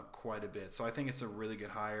Keenum out quite a bit. So I think it's a really good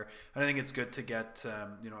hire, and I think it's good to get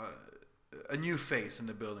a new face in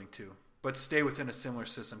the building too. But stay within a similar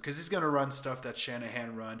system because he's going to run stuff that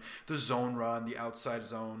Shanahan run, the zone run, the outside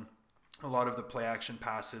zone, a lot of the play action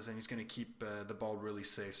passes, and he's going to keep the ball really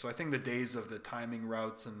safe. So I think the days of the timing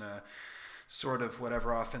routes and the sort of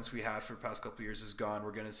whatever offense we had for the past couple of years is gone.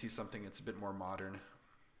 We're going to see something that's a bit more modern.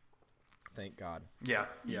 Thank God. Yeah.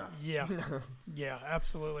 Yeah,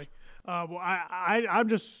 absolutely. I'm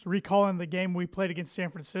just recalling the game we played against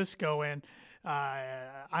San Francisco, and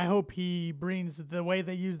I hope he brings the way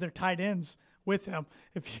they use their tight ends with him.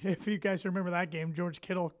 If you guys remember that game, George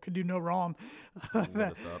Kittle could do no wrong.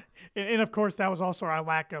 And of course, that was also our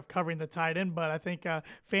lack of covering the tight end. But I think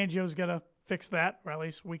Fangio's going to fix that, or at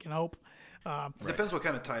least we can hope. Depends what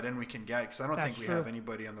kind of tight end we can get, because I don't think we true. have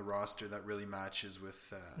anybody on the roster that really matches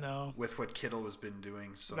with what Kittle has been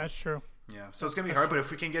doing. So that's true. Yeah, so it's going to be hard, but if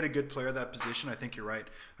we can get a good player at that position, I think you're right.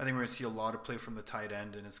 I think we're going to see a lot of play from the tight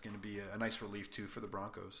end, and it's going to be a nice relief, too, for the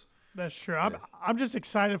Broncos. That's true. I'm just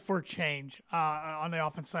excited for a change on the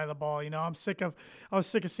offense side of the ball. I was sick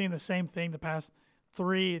of seeing the same thing the past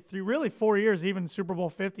really 4 years. Even Super Bowl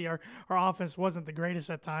 50, our offense wasn't the greatest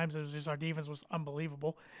at times. It was just our defense was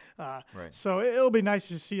unbelievable. So it'll be nice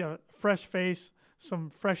to see a fresh face, some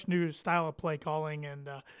fresh new style of play calling,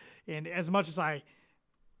 and as much as I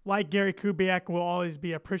like Gary Kubiak, will always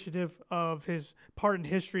be appreciative of his part in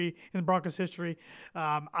history, in the Broncos' history.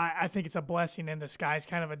 I think it's a blessing in disguise,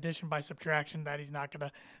 kind of addition by subtraction, that he's not going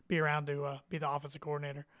to be around to be the offensive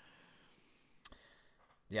coordinator.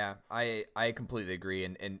 Yeah, I completely agree.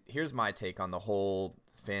 And here's my take on the whole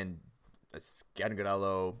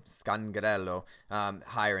Scangarello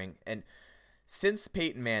hiring. And since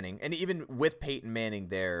Peyton Manning, and even with Peyton Manning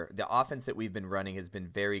there, the offense that we've been running has been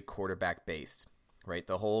very quarterback-based. Right,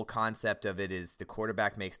 the whole concept of it is the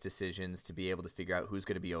quarterback makes decisions to be able to figure out who's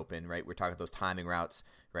going to be open. Right, we're talking those timing routes.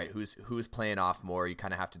 Right, who's playing off more. You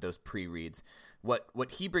kind of have to those pre-reads. What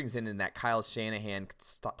he brings in that Kyle Shanahan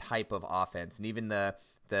type of offense, and even the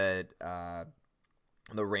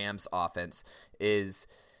Rams offense is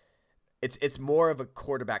it's more of a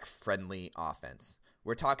quarterback friendly offense.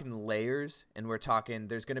 We're talking layers, and we're talking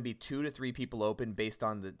there's going to be 2 to 3 people open based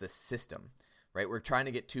on the system. Right, we're trying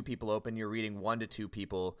to get 2 people open. You're reading 1 to 2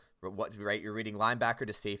 people. Right, you're reading linebacker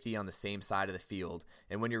to safety on the same side of the field.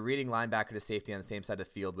 And when you're reading linebacker to safety on the same side of the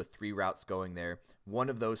field with 3 routes going there, one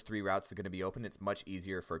of those 3 routes is going to be open. It's much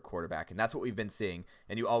easier for a quarterback, and that's what we've been seeing.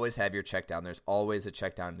 And you always have your check down. There's always a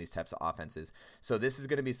check down in these types of offenses. So this is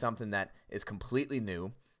going to be something that is completely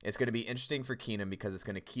new. It's going to be interesting for Keenum because it's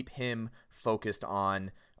going to keep him focused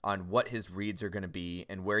on what his reads are going to be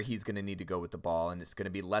and where he's going to need to go with the ball, and it's going to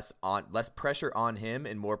be less pressure on him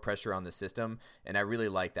and more pressure on the system, and I really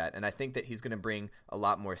like that. And I think that he's going to bring a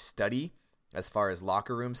lot more study as far as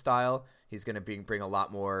locker room style. He's going to bring a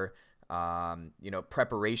lot more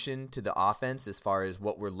preparation to the offense as far as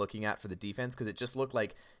what we're looking at for the defense, because it just looked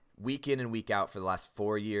like week in and week out for the last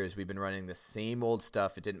 4 years, we've been running the same old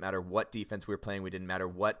stuff. It didn't matter what defense we were playing. We didn't matter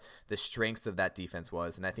what the strengths of that defense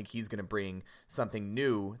was. And I think he's going to bring something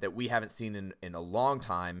new that we haven't seen in a long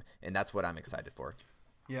time, and that's what I'm excited for.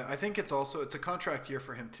 Yeah, I think it's a contract year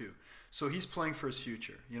for him too. So he's playing for his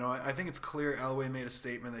future. I think it's clear Elway made a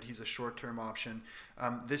statement that he's a short-term option.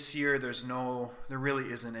 This year, there really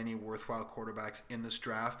isn't any worthwhile quarterbacks in this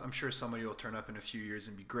draft. I'm sure somebody will turn up in a few years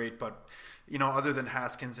and be great, but other than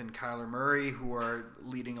Haskins and Kyler Murray, who are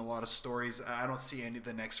leading a lot of stories, I don't see any of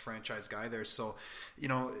the next franchise guy there. So,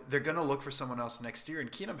 they're going to look for someone else next year,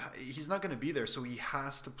 and Keenum, he's not going to be there, so he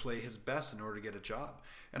has to play his best in order to get a job.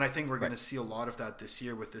 And I think we're going to see a lot of that this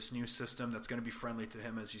year with this new system that's going to be friendly to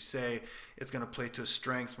him, as you say. It's going to play to his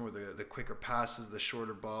strengths, more the quicker passes, the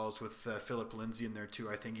shorter balls. With Philip Lindsay in there too,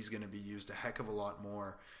 I think he's going to be used a heck of a lot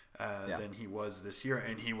more than he was this year,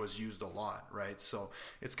 and he was used a lot, right? So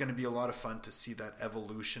it's going to be a lot of fun to see that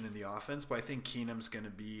evolution in the offense, but I think Keenum's going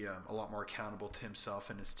to be a lot more accountable to himself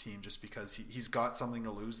and his team, just because he's got something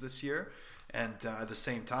to lose this year, and at the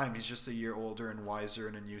same time, he's just a year older and wiser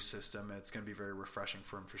in a new system. It's going to be very refreshing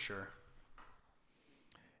for him for sure.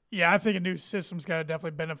 Yeah, I think a new system's got to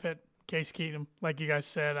definitely benefit Case Keenum, like you guys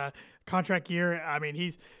said. Contract year, I mean,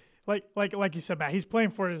 he's like you said, Matt, he's playing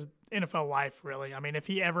for his NFL life, really. I mean, if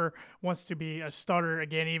he ever wants to be a starter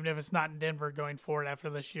again, even if it's not in Denver going forward after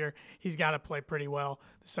this year, he's got to play pretty well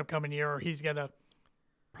this upcoming year, or he's going to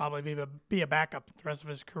probably be a backup the rest of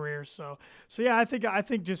his career. So yeah, I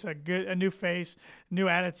think just a new face, new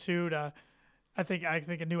attitude. I think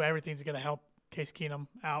a new everything's going to help Case Keenum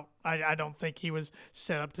out. I don't think he was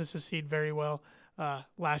set up to succeed very well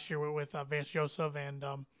last year with Vance Joseph and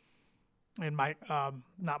Mike,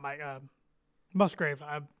 not Mike, Musgrave.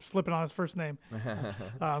 I'm slipping on his first name.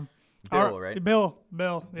 Bill, right? Bill.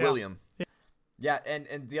 Yeah. William. Yeah,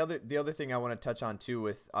 and the other thing I want to touch on too,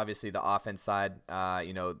 with obviously the offense side,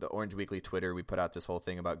 the Orange Weekly Twitter, we put out this whole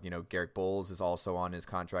thing about, Garrett Bowles is also on his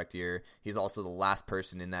contract year. He's also the last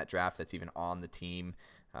person in that draft that's even on the team,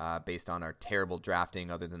 based on our terrible drafting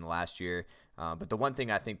other than last year. But the one thing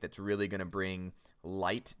I think that's really going to bring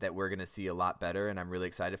light that we're going to see a lot better, and I'm really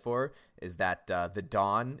excited for, is that the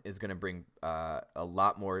Dawn is going to bring a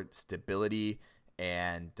lot more stability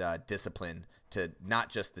and discipline to not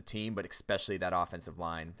just the team, but especially that offensive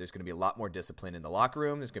line. There's going to be a lot more discipline in the locker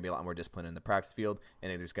room. There's going to be a lot more discipline in the practice field,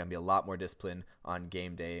 and there's going to be a lot more discipline on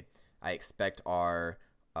game day. I expect our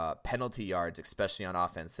penalty yards, especially on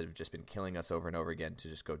offense, that have just been killing us over and over again, to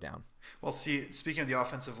just go down. Well, see, speaking of the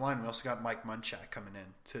offensive line, we also got Mike Munchak coming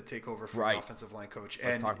in to take over for the offensive line coach.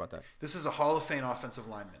 Let's talk about that. This is a Hall of Fame offensive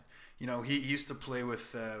lineman. You know, he used to play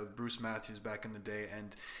with Bruce Matthews back in the day,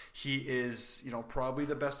 and he is, you know, probably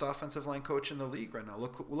the best offensive line coach in the league right now.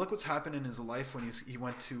 Look what's happened in his life when he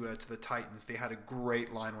went to the Titans. They had a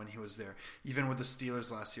great line when he was there. Even with the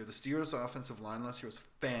Steelers last year, the Steelers' offensive line last year was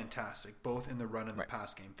fantastic, both in the run and the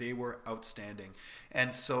pass game. They were outstanding.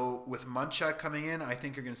 And so with Munchak coming in, I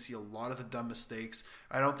think you're going to see a lot of the dumb mistakes.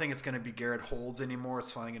 I don't think it's going to be Garrett Holds anymore.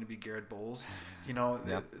 It's finally going to be Garrett Bowles. You know,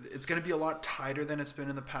 it's going to be a lot tighter than it's been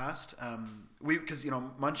in the past. Because, you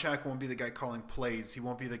know, Munchak won't be the guy calling plays. He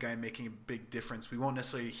won't be the guy making a big difference. We won't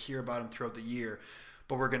necessarily hear about him throughout the year,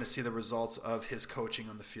 but we're going to see the results of his coaching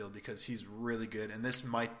on the field because he's really good. And this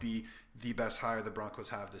might be the best hire the Broncos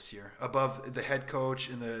have this year. Above the head coach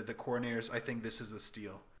and the coordinators, I think this is the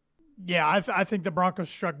steal. Yeah, I think the Broncos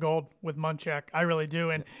struck gold with Munchak. I really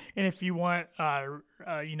do. And if you want,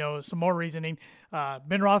 you know, some more reasoning,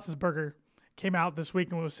 Ben Roethlisberger came out this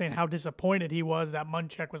week and was saying how disappointed he was that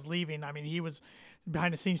Munchak was leaving. I mean, he was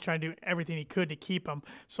behind the scenes trying to do everything he could to keep him.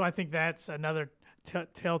 So I think that's another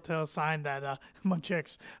telltale sign that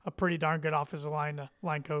Munchak's a pretty darn good offensive line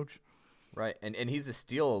coach. Right, and he's a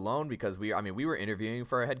steal alone because we were interviewing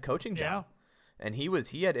for a head coaching job. Yeah. And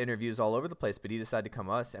he had interviews all over the place, but he decided to come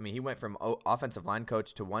to us. I mean, he went from offensive line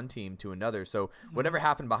coach to one team to another. So whatever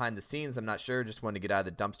happened behind the scenes, I'm not sure. Just wanted to get out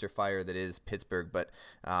of the dumpster fire that is Pittsburgh. But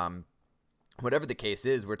whatever the case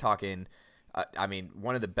is, we're talking,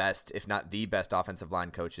 one of the best, if not the best offensive line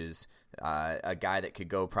coaches, a guy that could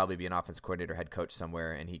go probably be an offensive coordinator, head coach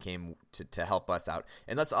somewhere, and he came to help us out.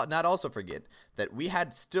 And let's not also forget that we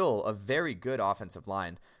had still a very good offensive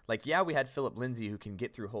line. Like, yeah, we had Philip Lindsay who can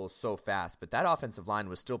get through holes so fast, but that offensive line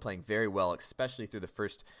was still playing very well, especially through the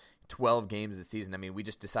first 12 games of the season. I mean, we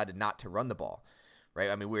just decided not to run the ball. Right,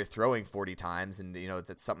 I mean, we were throwing 40 times, and you know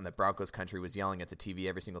that's something that Broncos country was yelling at the TV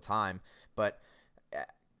every single time. But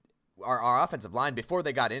our offensive line, before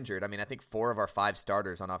they got injured, I mean, I think 4 of our 5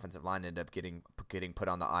 starters on offensive line ended up getting put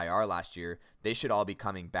on the IR last year. They should all be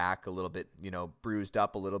coming back a little bit, you know, bruised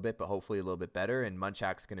up a little bit, but hopefully a little bit better. And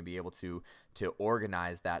Munchak's going to be able to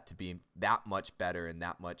organize that to be that much better and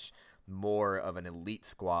that much more of an elite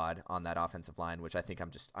squad on that offensive line, which I think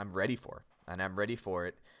I'm ready for. And I'm ready for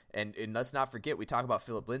it. And let's not forget, we talk about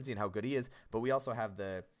Philip Lindsay and how good he is, but we also have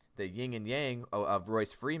the yin and yang of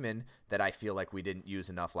Royce Freeman that I feel like we didn't use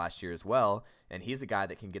enough last year as well. And he's a guy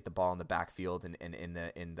that can get the ball in the backfield and in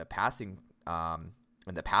the passing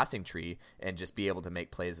tree and just be able to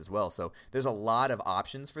make plays as well. So there's a lot of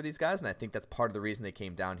options for these guys, and I think that's part of the reason they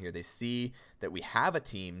came down here. They see that we have a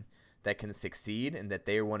team that can succeed and that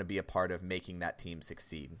they want to be a part of making that team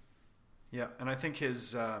succeed. Yeah, and I think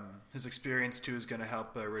his experience too is going to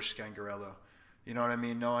help Rich Scangarello. You know what I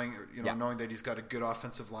mean? Knowing that he's got a good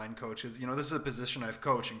offensive line coach. You know, this is a position I've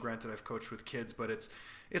coached, and granted, I've coached with kids, but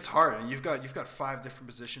it's hard. And you've got 5 different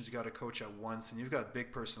positions you got to coach at once, and you've got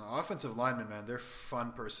big personnel. Offensive linemen, man, they're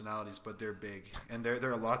fun personalities, but they're big, and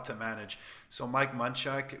they're a lot to manage. So Mike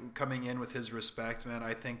Munchak coming in with his respect, man,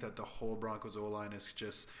 I think that the whole Broncos O-line is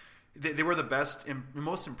just they were the best,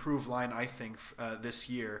 most improved line I think this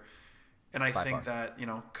year. And I think that, you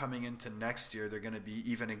know, coming into next year, they're going to be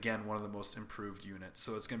even again one of the most improved units.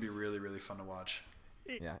 So it's going to be really, really fun to watch.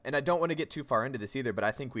 Yeah, and I don't want to get too far into this either, but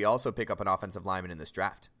I think we also pick up an offensive lineman in this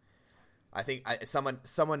draft. I think someone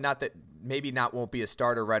not that maybe not won't be a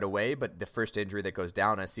starter right away, but the first injury that goes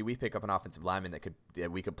down, I see we pick up an offensive lineman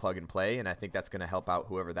that we could plug and play, and I think that's going to help out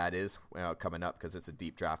whoever that is coming up because it's a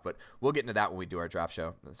deep draft. But we'll get into that when we do our draft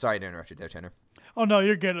show. Sorry to interrupt you there, Tanner. Oh, no,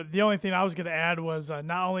 you're good. The only thing I was going to add was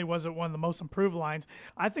not only was it one of the most improved lines,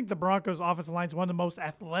 I think the Broncos' offensive line is one of the most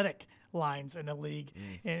athletic lines in the league,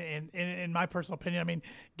 in my personal opinion. I mean,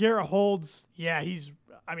 Garrett Holds, yeah, he is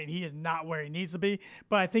not where he needs to be,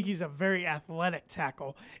 but I think he's a very athletic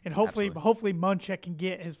tackle, and hopefully Munchak can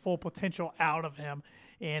get his full potential out of him.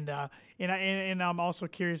 And I'm also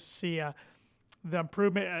curious to see the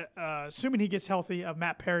improvement, assuming he gets healthy, of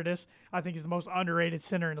Matt Paradis. I think he's the most underrated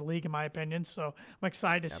center in the league, in my opinion. So I'm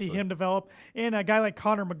excited to see him develop. And a guy like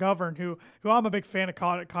Connor McGovern, who I'm a big fan of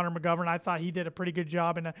Connor McGovern. I thought he did a pretty good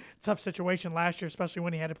job in a tough situation last year, especially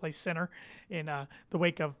when he had to play center in the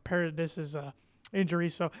wake of Paradis's injury.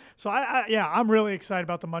 So I'm really excited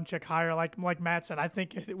about the Munchak hire. Like Matt said, I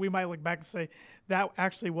think we might look back and say that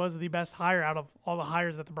actually was the best hire out of all the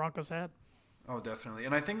hires that the Broncos had. Oh, definitely.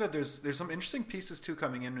 And I think that there's some interesting pieces too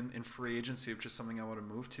coming in free agency, which is something I want to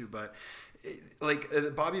move to. But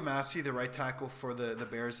Bobby Massey, the right tackle for the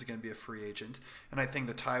Bears, is going to be a free agent. And I think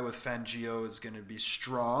the tie with Fangio is going to be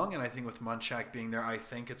strong. And I think with Munchak being there, I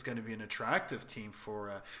think it's going to be an attractive team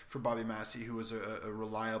for Bobby Massey, who is a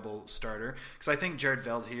reliable starter. Because I think Jared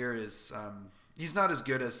Veld here is he's not as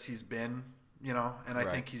good as he's been. And I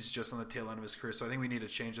think he's just on the tail end of his career. So I think we need a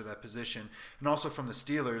change of that position. And also from the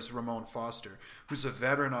Steelers, Ramon Foster, who's a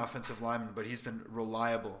veteran offensive lineman, but he's been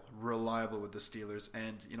reliable with the Steelers.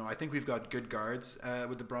 And, I think we've got good guards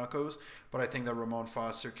with the Broncos, but I think that Ramon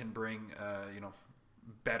Foster can bring,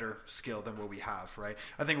 better skill than what we have, right?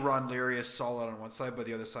 I think Ron Leary is solid on one side, but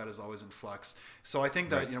the other side is always in flux. So I think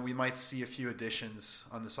that we might see a few additions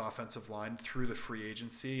on this offensive line through the free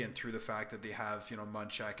agency and through the fact that they have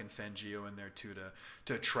Munchak and Fangio in there too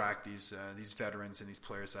to attract these veterans and these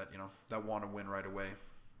players that that want to win right away.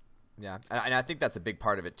 Yeah, and I think that's a big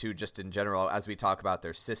part of it too, just in general, as we talk about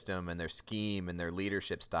their system and their scheme and their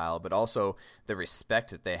leadership style, but also the respect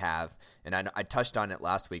that they have. And I touched on it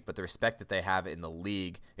last week, but the respect that they have in the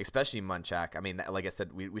league, especially Munchak. I mean, like I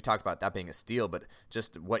said, we talked about that being a steal, but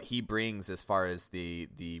just what he brings as far as the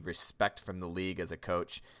respect from the league as a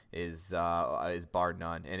coach is bar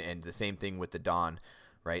none. And the same thing with the Don,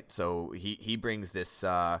 right? So he brings this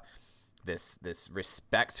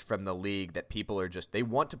respect from the league that people are they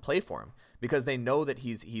want to play for him because they know that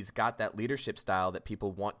he's got that leadership style that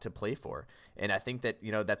people want to play for. And I think that,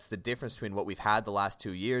 that's the difference between what we've had the last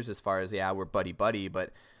 2 years as far as, we're buddy,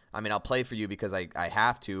 but I mean, I'll play for you because I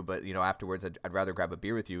have to, but afterwards I'd rather grab a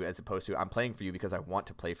beer with you as opposed to I'm playing for you because I want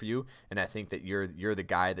to play for you. And I think that you're the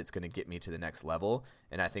guy that's going to get me to the next level.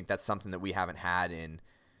 And I think that's something that we haven't had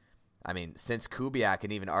since Kubiak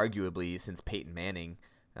and even arguably since Peyton Manning.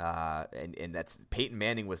 And that's Peyton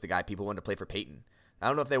Manning was the guy people wanted to play for Peyton. I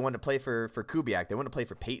don't know if they wanted to play for Kubiak. They wanted to play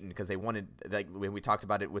for Peyton because they wanted, like when we talked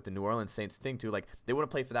about it with the New Orleans Saints thing too, like they want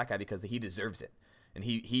to play for that guy because he deserves it. And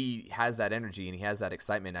he has that energy and he has that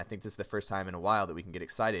excitement. I think this is the first time in a while that we can get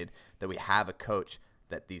excited that we have a coach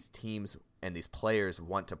that these teams and these players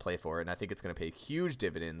want to play for. And I think it's going to pay huge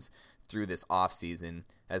dividends through this offseason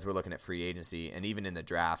as we're looking at free agency and even in the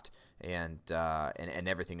draft and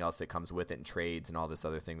everything else that comes with it and trades and all this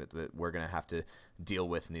other thing that we're going to have to deal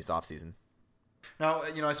with in these offseason. Now,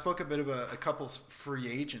 I spoke a bit of a couple free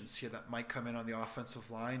agents here that might come in on the offensive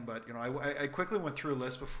line, but, I quickly went through a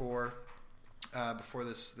list before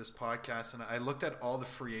this podcast, and I looked at all the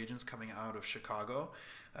free agents coming out of Chicago,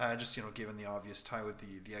 just given the obvious tie with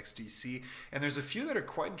the XDC, and there's a few that are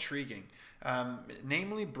quite intriguing.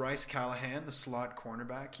 Namely Bryce Callahan, the slot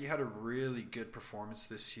cornerback. He had a really good performance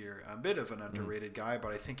this year. A bit of an underrated guy,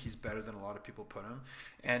 but I think he's better than a lot of people put him.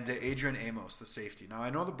 And Adrian Amos, the safety. Now I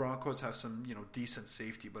know the Broncos have some decent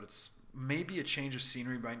safety, but it's maybe a change of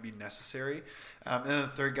scenery might be necessary. And then the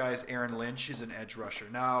third guy is Aaron Lynch. He's an edge rusher.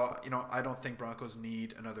 Now, I don't think Broncos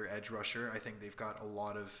need another edge rusher. I think they've got a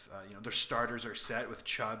lot of, their starters are set with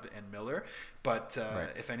Chubb and Miller. But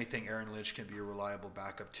if anything, Aaron Lynch can be a reliable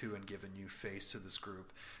backup too and give a new face to this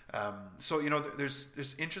group. So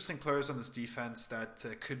there's interesting players on this defense that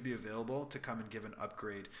could be available to come and give an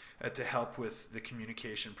upgrade to help with the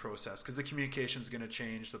communication process, because the communication is going to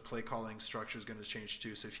change, the play calling structure is going to change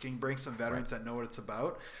too. So if you can bring some veterans that know what it's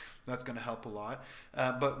about, that's going to help a lot.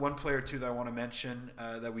 But one player too that I want to mention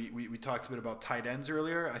that we talked a bit about tight ends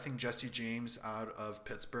earlier. I think Jesse James out of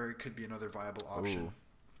Pittsburgh could be another viable option. Ooh.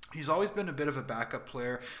 He's always been a bit of a backup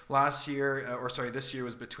player. This year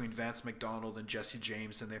was between Vance McDonald and Jesse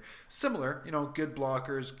James, and they're similar, good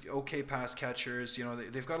blockers, okay pass catchers.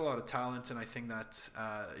 They've got a lot of talent, and I think that,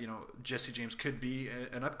 Jesse James could be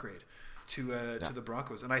an upgrade to the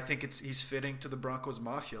Broncos, and I think he's fitting to the Broncos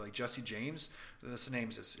mafia. Like Jesse James, this name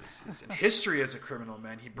is in history as a criminal,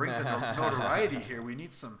 man. He brings a notoriety here. We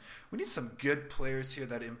need some good players here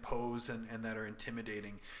that impose and that are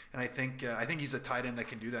intimidating. And I think he's a tight end that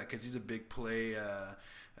can do that because he's a big play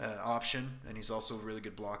option, and he's also a really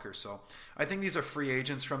good blocker. So I think these are free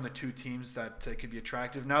agents from the two teams that could be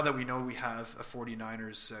attractive. Now that we know we have a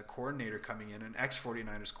 49ers coordinator coming in, an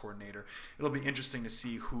ex-49ers coordinator, it'll be interesting to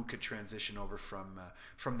see who could transition over from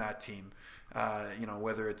that team.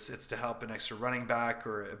 Whether it's to help an extra running back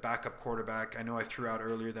or a backup quarterback. I know I threw out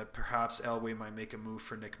earlier that perhaps Elway might make a move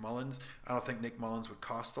for Nick Mullins. I don't think Nick Mullins would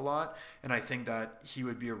cost a lot, and I think that he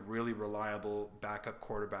would be a really reliable backup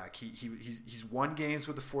quarterback. He's won games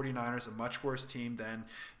with the 49ers, a much worse team than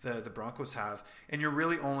the Broncos have, and you're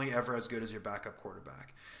really only ever as good as your backup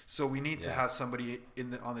quarterback. So we need to have somebody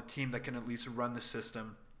on the team that can at least run the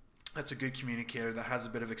system that's a good communicator, that has a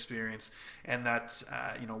bit of experience, and that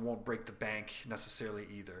won't break the bank necessarily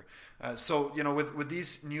either. So with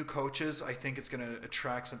these new coaches, I think it's going to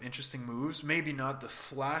attract some interesting moves. Maybe not the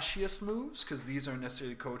flashiest moves, because these aren't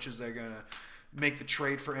necessarily coaches that are going to make the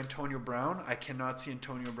trade for Antonio Brown. I cannot see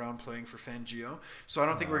Antonio Brown playing for Fangio. So I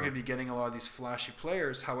don't think we're going to be getting a lot of these flashy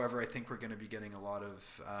players. However, I think we're going to be getting a lot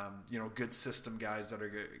of good system guys that are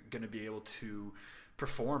going to be able to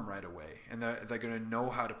perform right away, and they're going to know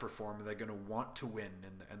how to perform, and they're going to want to win,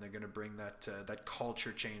 and they're going to bring that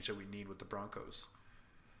culture change that we need with the Broncos.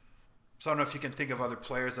 So I don't know if you can think of other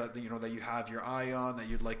players that that you have your eye on that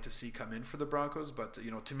you'd like to see come in for the Broncos, but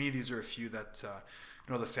to me these are a few that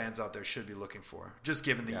the fans out there should be looking for, just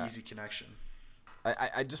given the easy connection.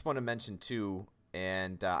 I just want to mention too,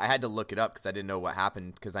 and I had to look it up because I didn't know what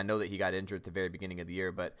happened, because I know that he got injured at the very beginning of the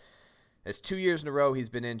year, but it's 2 years in a row he's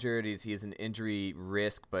been injured. He's an injury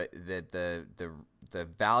risk, but the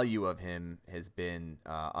value of him has been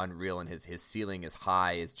unreal, and his ceiling is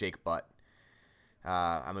high. Is Jake Butt.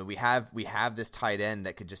 We have this tight end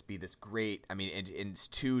that could just be this great. It's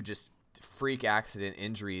 2 just freak accident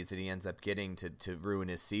injuries that he ends up getting to ruin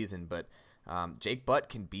his season, but Jake Butt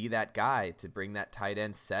can be that guy to bring that tight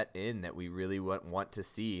end set in that we really want to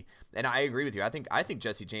see. And I agree with you. I think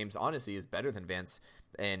Jesse James honestly is better than Vance.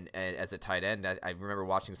 And as a tight end, I remember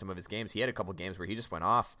watching some of his games. He had a couple games where he just went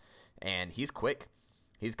off, and he's quick.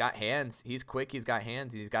 He's got hands. He's quick. He's got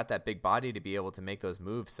hands. He's got that big body to be able to make those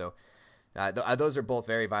moves. So those are both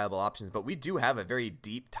very viable options. But we do have a very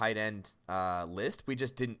deep tight end list.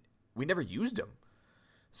 We never used them.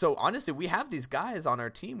 So honestly, we have these guys on our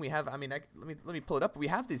team. We have, let me pull it up. We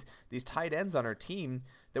have these tight ends on our team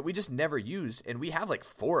that we just never used, and we have like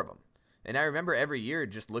 4 of them. And I remember every year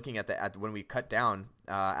just looking at when we cut down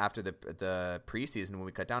after the preseason, when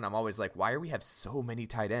we cut down, I'm always like, why do we have so many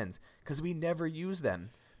tight ends? Because we never use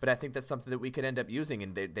them. But I think that's something that we could end up using,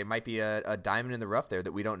 and they might be a diamond in the rough there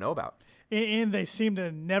that we don't know about. And they seem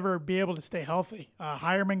to never be able to stay healthy.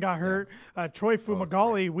 Hireman got hurt. Troy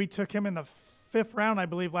Fumagalli, we took him in the 5th round, I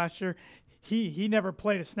believe, last year. He never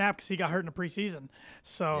played a snap because he got hurt in the preseason.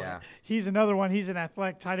 So he's another one. He's an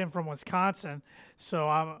athletic tight end from Wisconsin. So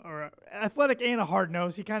or athletic and a hard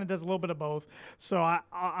nose. He kind of does a little bit of both. So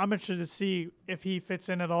I'm interested to see if he fits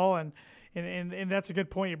in at all. And that's a good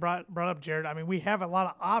point you brought up, Jared. We have a lot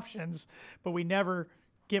of options, but we never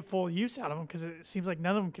get full use out of them because it seems like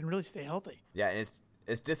none of them can really stay healthy. Yeah, and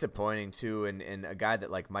it's disappointing too, and a guy that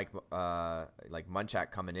like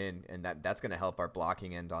Munchak coming in, and that's going to help our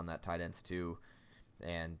blocking end on that tight ends too,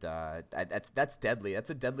 and that's deadly.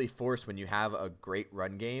 That's a deadly force when you have a great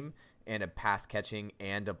run game and a pass catching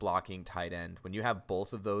and a blocking tight end. When you have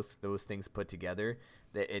both of those things put together,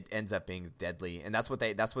 that it ends up being deadly, and that's what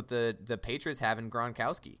the Patriots have in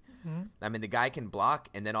Gronkowski. Mm-hmm. The guy can block,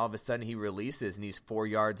 and then all of a sudden he releases, and he's 4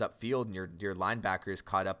 yards upfield, and your linebackers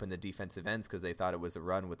caught up in the defensive ends because they thought it was a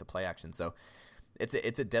run with the play action. So it's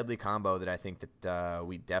a deadly combo that I think that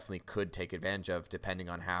we definitely could take advantage of, depending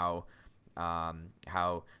on how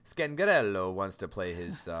Scangarello wants to play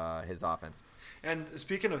his offense. And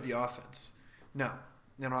speaking of the offense,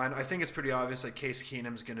 I think it's pretty obvious that Case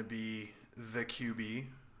Keenum's going to be the QB,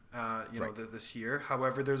 right, this year.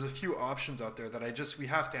 However, there's a few options out there that we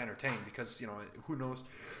have to entertain because, who knows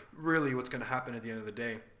really what's going to happen at the end of the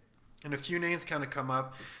day. And a few names kind of come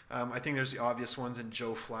up. I think there's the obvious ones in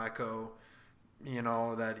Joe Flacco,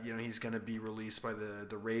 that, he's going to be released by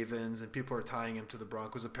the Ravens, and people are tying him to the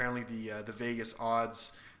Broncos. Apparently the Vegas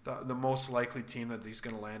odds, the most likely team that he's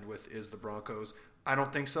going to land with is the Broncos. I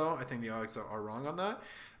don't think so. I think the odds are wrong on that.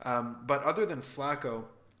 But other than Flacco,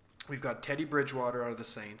 we've got Teddy Bridgewater out of the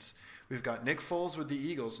Saints. We've got Nick Foles with the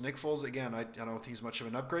Eagles. Nick Foles, again, I don't think he's much of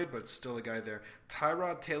an upgrade, but still a guy there.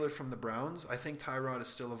 Tyrod Taylor from the Browns. I think Tyrod is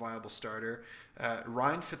still a viable starter.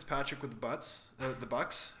 Ryan Fitzpatrick with the Bucks.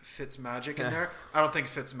 Fitzmagic in there. I don't think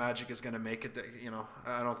Fitzmagic is going to make it.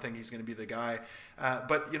 I don't think he's going to be the guy.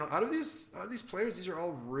 But out of these players, these are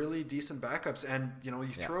all really decent backups. And you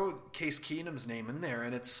throw Case Keenum's name in there,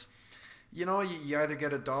 and it's, you either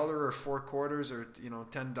get $1 or 4 quarters or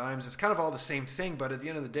 10 dimes. It's kind of all the same thing. But at the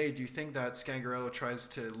end of the day, do you think that Scangarello tries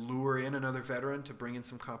to lure in another veteran to bring in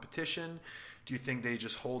some competition? Do you think they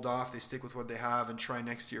just hold off, they stick with what they have, and try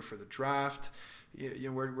next year for the draft? Where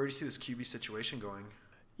do you see this QB situation going?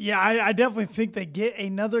 Yeah, I definitely think they get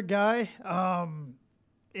another guy. Out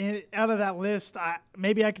of that list,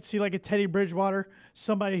 maybe I could see like a Teddy Bridgewater,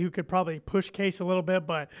 somebody who could probably push Case a little bit,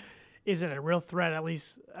 but is it a real threat, at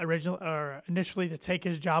least initially, to take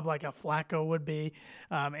his job like a Flacco would be?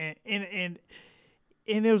 And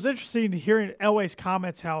it was interesting to hearing Elway's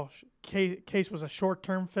comments how Case was a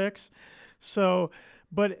short-term fix. So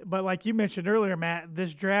But like you mentioned earlier, Matt,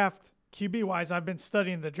 this draft, QB wise, I've been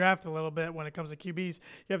studying the draft a little bit when it comes to QBs.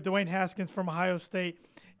 You have Dwayne Haskins from Ohio State,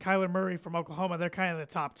 Kyler Murray from Oklahoma. They're kind of the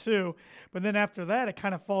top two. But then after that, it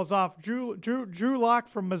kind of falls off. Drew Lock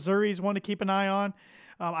from Missouri is one to keep an eye on.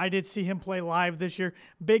 I did see him play live this year.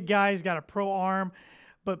 Big guy, he's got a pro arm.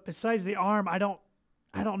 But besides the arm, I don't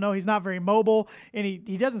know. He's not very mobile, and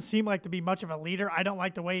he doesn't seem like to be much of a leader. I don't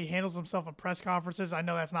like the way he handles himself in press conferences. I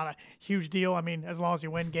know that's not a huge deal. I mean, as long as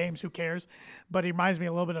you win games, who cares? But he reminds me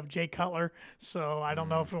a little bit of Jay Cutler, so I don't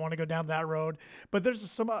know if we want to go down that road. But there's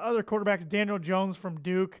some other quarterbacks, Daniel Jones from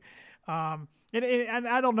Duke. And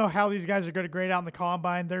I don't know how these guys are going to grade out in the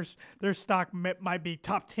combine. Their stock might be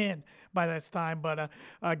top 10 by this time. But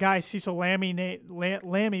a guy Cecil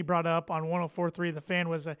Lammy brought up on 104.3 The Fan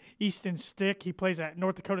was Easton Stick. He plays at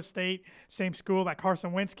North Dakota State, same school that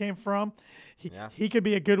Carson Wentz came from. He could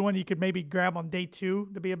be a good one. You could maybe grab on day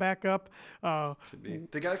 2 to be a backup. Could be.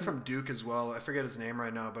 The guy from Duke as well. I forget his name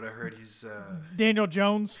right now, but I heard he's Daniel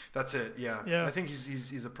Jones. That's it. Yeah. I think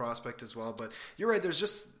he's a prospect as well. But you're right. There's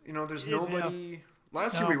just there's nobody. Yeah.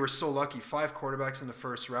 Last year we were so lucky. 5 quarterbacks in the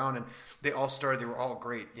first round, and they all started. They were all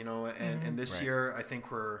great. And this year I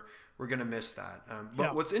think we're going to miss that.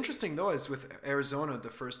 But what's interesting though is with Arizona,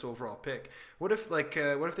 the first overall pick. What if they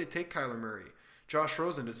take Kyler Murray? Josh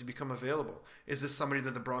Rosen, does he become available? Is this somebody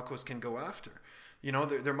that the Broncos can go after?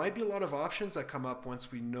 There might be a lot of options that come up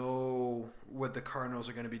once we know what the Cardinals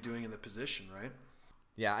are going to be doing in the position, right?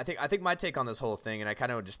 Yeah, I think my take on this whole thing, and I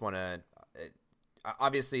kind of just want to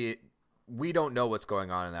obviously we don't know what's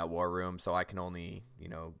going on in that war room, so I can only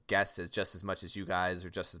guess just as much as you guys or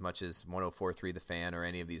just as much as 104.3 The Fan or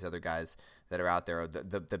any of these other guys that are out there.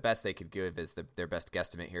 The best they could give is their best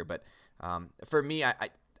guesstimate here. But for me,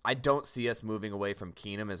 I don't see us moving away from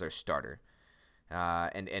Keenum as our starter.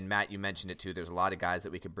 And Matt, you mentioned it too. There's a lot of guys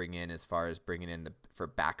that we could bring in as far as bringing in for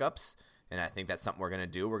backups. And I think that's something we're going to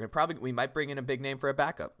do. We might bring in a big name for a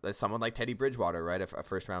backup. Someone like Teddy Bridgewater, right? A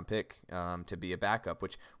first round pick to be a backup,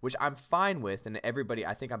 which I'm fine with. And everybody,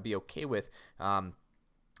 I think I'd be okay with.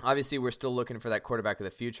 Obviously, we're still looking for that quarterback of the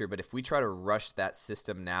future, but if we try to rush that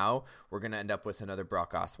system now, we're going to end up with another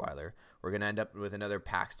Brock Osweiler. We're going to end up with another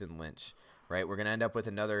Paxton Lynch. Right, we're gonna end up with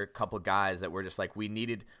another couple guys that we're just like we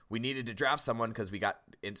needed to draft someone because we got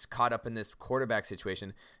caught up in this quarterback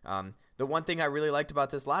situation. The one thing I really liked about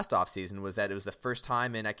this last offseason was that it was the first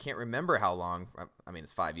time in I can't remember how long. I mean,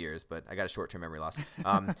 it's 5 years, but I got a short-term memory loss.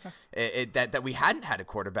 That we hadn't had a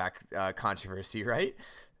quarterback controversy, right?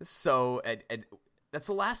 So that's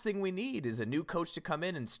the last thing we need is a new coach to come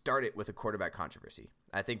in and start it with a quarterback controversy.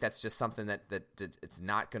 I think that's just something that it's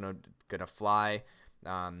not gonna fly.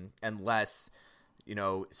 Unless,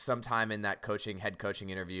 sometime in that head coaching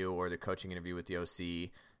interview or the coaching interview with the OC,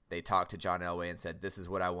 they talked to John Elway and said, this is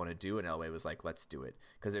what I want to do. And Elway was like, let's do it.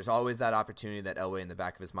 Because there's always that opportunity that Elway in the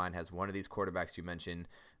back of his mind has one of these quarterbacks you mentioned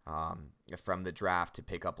from the draft to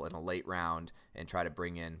pick up in a late round and try to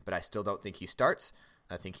bring in. But I still don't think he starts.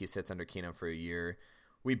 I think he sits under Keenum for a year.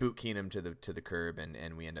 We boot Keenum to the curb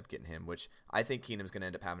and we end up getting him, which I think Keenum's going to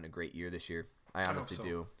end up having a great year this year. I honestly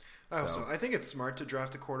do. I hope so. I think it's smart to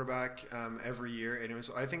draft a quarterback every year. Anyway,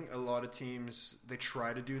 so I think a lot of teams, they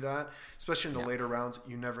try to do that, especially in the later rounds.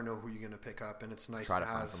 You never know who you're going to pick up, and it's nice to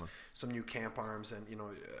have some new camp arms and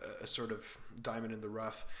a sort of diamond in the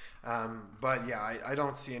rough. But yeah, I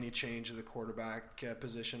don't see any change in the quarterback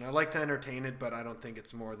position. I like to entertain it, but I don't think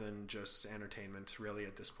it's more than just entertainment really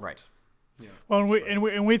at this point. Right. Yeah. Well,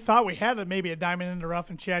 we thought we had maybe a diamond in the rough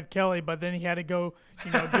in Chad Kelly, but then he had to go,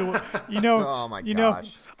 oh my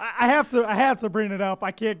gosh! I have to bring it up. I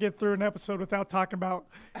can't get through an episode without talking about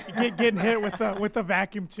getting hit with the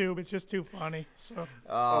vacuum tube. It's just too funny. So.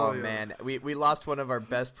 Man, we lost one of our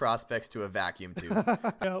best prospects to a vacuum tube.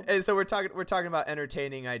 Yep. And so we're talking about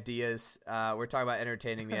entertaining ideas. We're talking about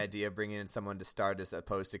entertaining the idea of bringing in someone to start as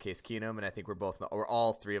opposed to Case Keenum, and I think we're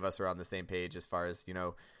all three of us are on the same page as far as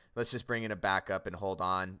let's just bring in a backup and hold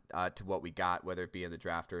on to what we got, whether it be in the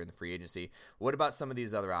draft or in the free agency. What about some of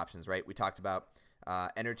these other options, right? We talked about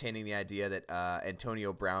entertaining the idea that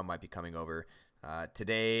Antonio Brown might be coming over.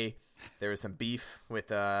 Today, there was some beef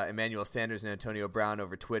with Emmanuel Sanders and Antonio Brown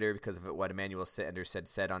over Twitter because of what Emmanuel Sanders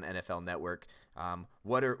said on NFL Network. Are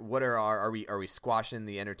we squashing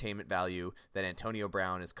the entertainment value that Antonio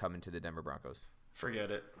Brown is coming to the Denver Broncos?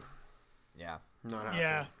 Forget it. Yeah. Not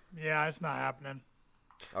happening. Yeah, it's not happening.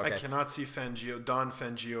 Okay. I cannot see Don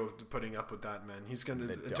Fangio putting up with that, man.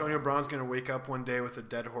 Antonio Brown's gonna wake up one day with a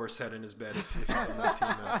dead horse head in his bed if he's on that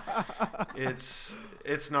team, man.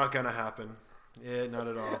 It's not gonna happen. Yeah, not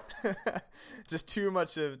at all. Just too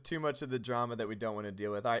much of the drama that we don't want to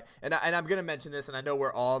deal with. All right, and I'm going to mention this, and I know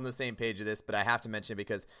we're all on the same page of this, but I have to mention it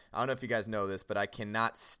because I don't know if you guys know this, but I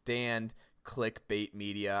cannot stand clickbait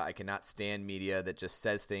media. I cannot stand media that just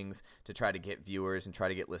says things to try to get viewers and try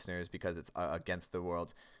to get listeners because it's against the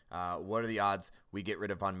world. What are the odds we get rid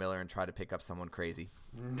of Von Miller and try to pick up someone crazy?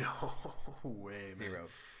 No way, man. Zero.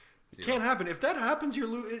 Can't happen. If that happens, you're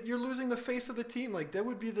losing the face of the team. Like, that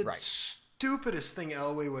would be the stupidest thing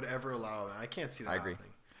Elway would ever allow. I can't see that happening.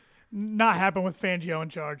 Not happen with Fangio in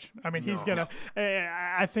charge. I mean, he's gonna.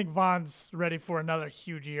 I think Von's ready for another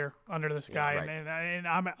huge year under this guy, and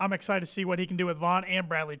I'm excited to see what he can do with Von and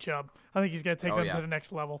Bradley Chubb. I think he's gonna take them to the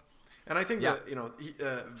next level. And I think that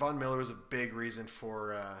Von Miller was a big reason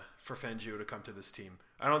for Fangio to come to this team.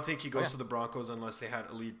 I don't think he goes to the Broncos unless they had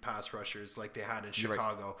elite pass rushers like they had in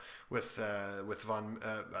Chicago with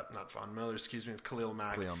not Von Miller, with Khalil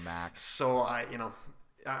Mack. So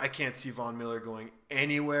I can't see Von Miller going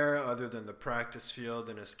anywhere other than the practice field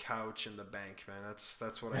and his couch and the bank, man.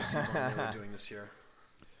 That's what I see Von Miller doing this year.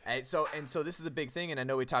 So this is a big thing, and I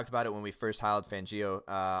know we talked about it when we first hired Fangio.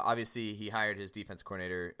 Obviously, he hired his defense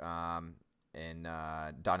coordinator in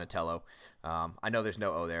Donatello. I know there's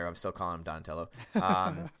no O there. I'm still calling him Donatello.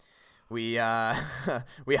 We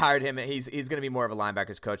hired him. He's going to be more of a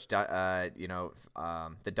linebackers coach. The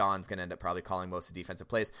Don's going to end up probably calling most of the defensive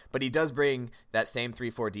plays, but he does bring that same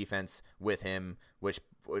 3-4 defense with him, which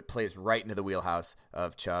plays right into the wheelhouse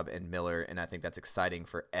of Chubb and Miller, and I think that's exciting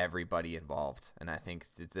for everybody involved. And I think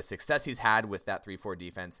the success he's had with that 3-4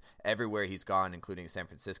 defense everywhere he's gone, including San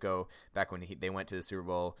Francisco, back when they went to the Super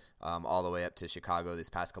Bowl, all the way up to Chicago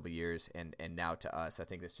these past couple of years, and now to us, I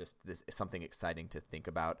think this is something exciting to think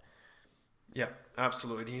about. Yeah,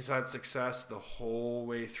 absolutely. He's had success the whole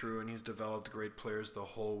way through, and he's developed great players the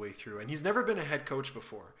whole way through. And he's never been a head coach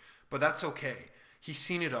before, but that's okay. He's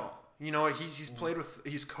seen it all.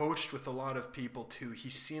 He's coached with a lot of people too.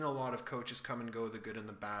 He's seen a lot of coaches come and go, the good and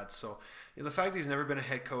the bad. So the fact that he's never been a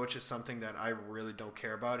head coach is something that I really don't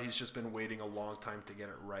care about. He's just been waiting a long time to get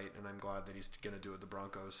it right, and I'm glad that he's going to do it with the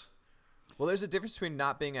Broncos. Well, there's a difference between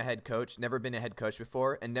not being a head coach, never been a head coach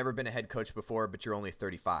before, and never been a head coach before, but you're only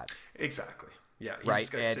 35. Exactly. Yeah.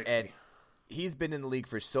 Right. And he's been in the league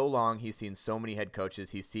for so long. He's seen so many head coaches.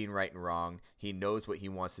 He's seen right and wrong. He knows what he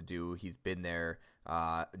wants to do. He's been there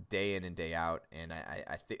day in and day out, and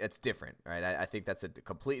I think that's different, right? I think that's a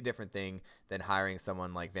completely different thing than hiring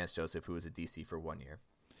someone like Vance Joseph, who was a DC for 1 year.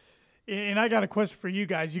 And I got a question for you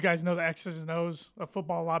guys. You guys know the X's and O's of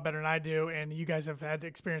football a lot better than I do, and you guys have had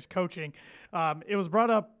experience coaching. It was brought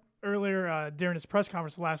up earlier during his press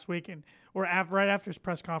conference last week, right after his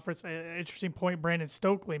press conference, an interesting point Brandon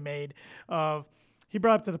Stokely made. He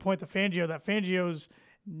brought up to the point that Fangio's,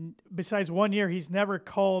 besides 1 year, he's never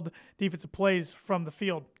called defensive plays from the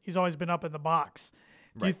field. He's always been up in the box.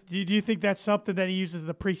 Right. Do you think that's something that he uses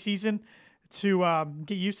the preseason to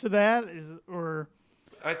get used to that?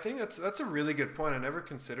 I think that's a really good point. I never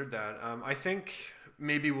considered that. I think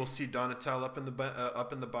maybe we'll see Donatel up in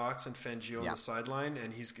the box and Fangio on the sideline,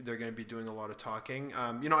 and they're going to be doing a lot of talking.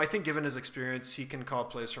 I think given his experience, he can call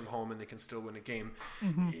plays from home and they can still win a game.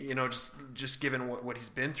 Mm-hmm. Just given what he's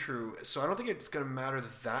been through. So I don't think it's going to matter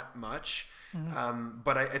that much. Mm-hmm.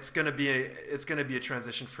 But it's going to be a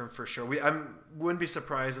transition for him for sure. I wouldn't be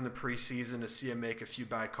surprised in the preseason to see him make a few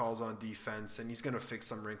bad calls on defense, and he's going to fix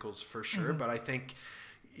some wrinkles for sure. Mm-hmm. But I think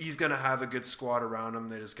he's going to have a good squad around him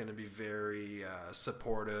that is going to be very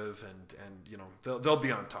supportive, and they'll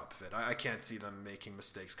be on top of it. I can't see them making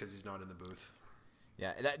mistakes because he's not in the booth.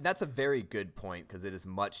 Yeah, that's a very good point, because it is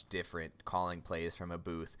much different calling plays from a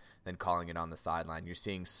booth than calling it on the sideline. You're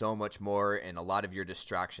seeing so much more, and a lot of your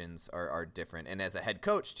distractions are different. And as a head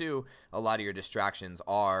coach, too, a lot of your distractions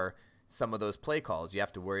are some of those play calls. You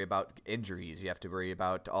have to worry about injuries. You have to worry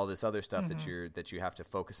about all this other stuff that you have to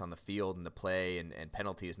focus on the field and the play and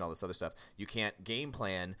penalties and all this other stuff. You can't game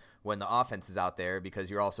plan when the offense is out there,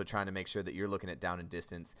 because you're also trying to make sure that you're looking at down and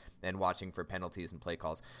distance and watching for penalties and play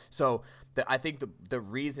calls. So I think the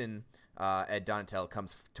reason Ed Donatel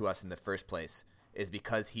comes to us in the first place is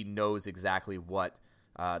because he knows exactly what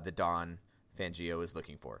the Don Fangio is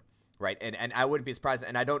looking for. Right, and I wouldn't be surprised,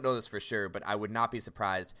 and I don't know this for sure, but I would not be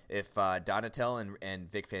surprised if Donatel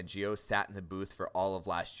and Vic Fangio sat in the booth for all of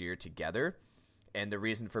last year together. And the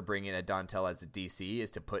reason for bringing in Donatel as a DC is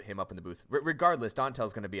to put him up in the booth. Regardless,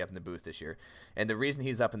 Donatel's going to be up in the booth this year. And the reason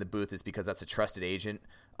he's up in the booth is because that's a trusted agent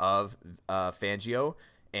of Fangio,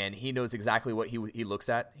 and he knows exactly what he looks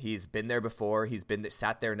at. He's been there before. He's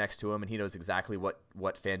sat there next to him, and he knows exactly what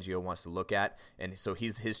Fangio wants to look at. And so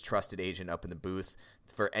he's his trusted agent up in the booth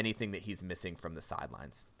for anything that he's missing from the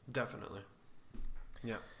sidelines. Definitely.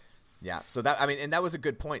 Yeah. Yeah, so that, I mean, and that was a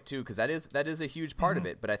good point too, because that is a huge part of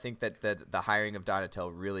it. But I think that the hiring of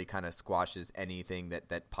Donatel really kind of squashes anything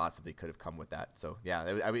that possibly could have come with that. So yeah,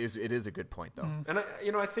 it is a good point though.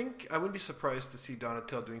 And I think I wouldn't be surprised to see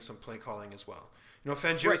Donatel doing some play calling as well.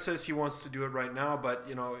 Fangio says he wants to do it right now, but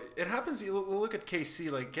it happens. We'll look at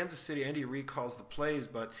KC, like Kansas City. Andy Reid calls the plays,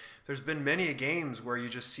 but there's been many games where you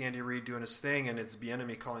just see Andy Reid doing his thing, and it's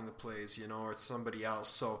Bieniemy calling the plays, or it's somebody else.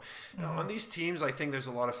 So on these teams, I think there's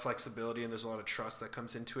a lot of flexibility and there's a lot of trust that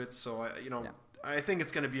comes into it. So I think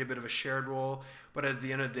it's going to be a bit of a shared role, but at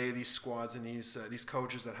the end of the day, these squads and these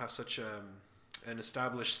coaches that have such an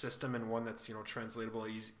established system and one that's translatable,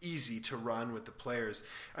 easy to run with the players.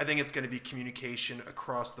 I think it's going to be communication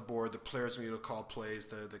across the board. The players will call plays,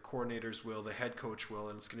 the coordinators will, the head coach will,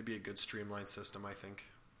 and it's going to be a good streamlined system, I think.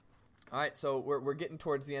 All right, so we're getting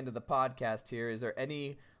towards the end of the podcast here. Is there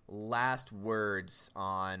any last words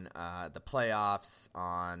on the playoffs,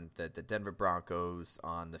 on the Denver Broncos,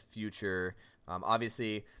 on the future?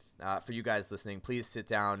 Obviously, for you guys listening, please sit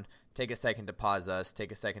down, take a second to pause us,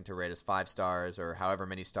 take a second to rate us 5 stars or however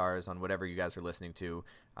many stars on whatever you guys are listening to.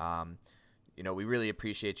 We really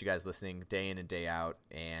appreciate you guys listening day in and day out,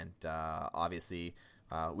 and obviously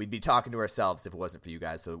we'd be talking to ourselves if it wasn't for you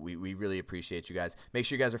guys, so we really appreciate you guys. Make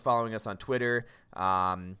sure you guys are following us on Twitter.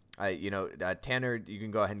 Tanner, you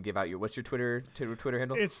can go ahead and give out what's your Twitter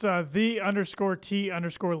handle? It's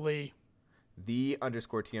 _T_Lee.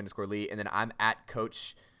 _T_Lee, and then I'm at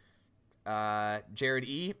Coach Jared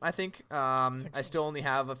E. I think I still only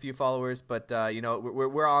have a few followers, but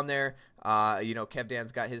we're on there. Kev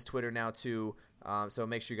Dan's got his Twitter now too, so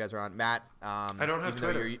make sure you guys are on. Matt, I don't have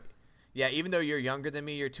Twitter. Even though you're younger than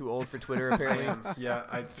me, you're too old for Twitter apparently. Yeah,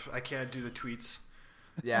 I can't do the tweets.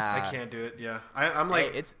 Yeah, I can't do it. Yeah, I'm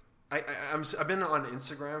like hey, I've been on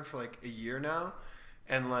Instagram for like a year now,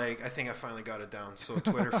 and I think I finally got it down. So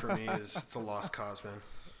Twitter for me it's a lost cause, man.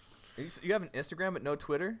 You have an Instagram but no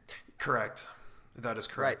Twitter? Correct. That is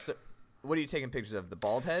correct. Right. So what are you taking pictures of? The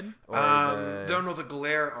bald head? Or the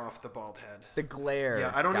glare off the bald head. The glare.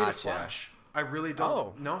 Yeah, I don't need a flash. I really don't.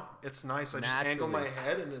 Oh. No, it's nice. I Naturally. just angle my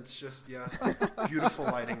head and it's just, beautiful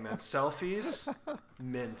lighting, man. Selfies,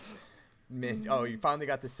 mint. Oh, you finally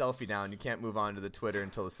got the selfie down. You can't move on to the Twitter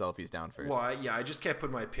until the selfie's down first. Well, I just can't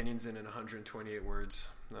put my opinions in 128 words.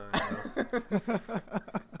 I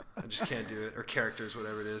just can't do it. Or characters,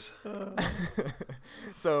 whatever it is.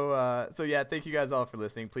 So yeah, thank you guys all for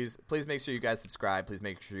listening. Please make sure you guys subscribe. Please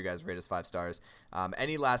make sure you guys rate us 5 stars.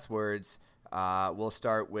 Any last words? We'll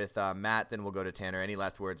start with Matt, then we'll go to Tanner. Any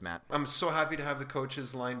last words, Matt? I'm so happy to have the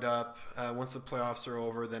coaches lined up. Once the playoffs are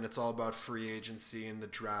over, then it's all about free agency and the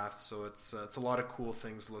draft. So it's a lot of cool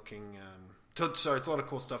things looking. It's a lot of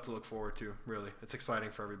cool stuff to look forward to. Really, it's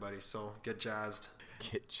exciting for everybody. So get jazzed.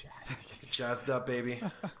 Get jazzed. Get jazzed up, baby.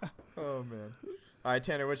 Oh man. All right,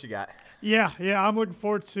 Tanner, what you got? Yeah, I'm looking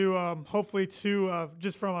forward to hopefully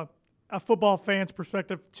just from a football fan's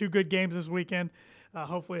perspective, 2 good games this weekend.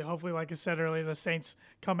 Hopefully, like I said earlier, the Saints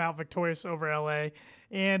come out victorious over LA.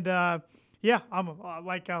 And I'm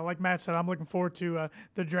like Matt said, I'm looking forward to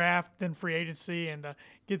the draft, then free agency, and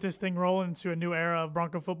get this thing rolling into a new era of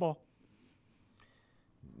Bronco football.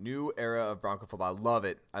 New era of Bronco football. I love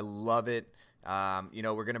it. We're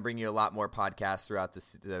going to bring you a lot more podcasts throughout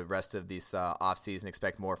the rest of this off season.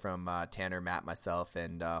 Expect more from Tanner, Matt, myself,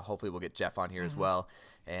 and hopefully we'll get Jeff on here as well.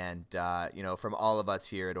 And, from all of us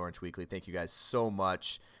here at Orange Weekly, thank you guys so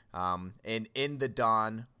much. And in the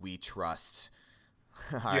dawn, we trust.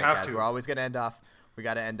 All right, guys, we're always going to end off. We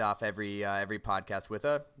got to end off every podcast with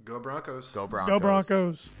a Go Broncos. Go Broncos. Go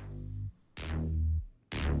Broncos.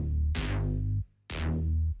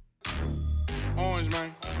 Orange,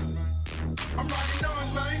 man. I'm rocking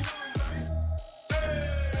orange, man.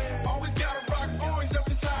 Hey, always gotta rock orange, that's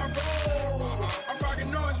just how I roll. I'm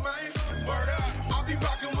rocking orange, man. Word up, I'll be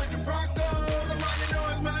rocking with the Broncos. I'm rocking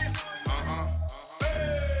orange, man.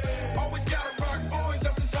 Hey, always gotta rock orange,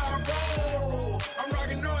 that's just how I roll. I'm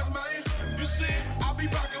rocking orange, man. You see it, I'll be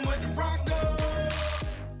rocking with the Broncos.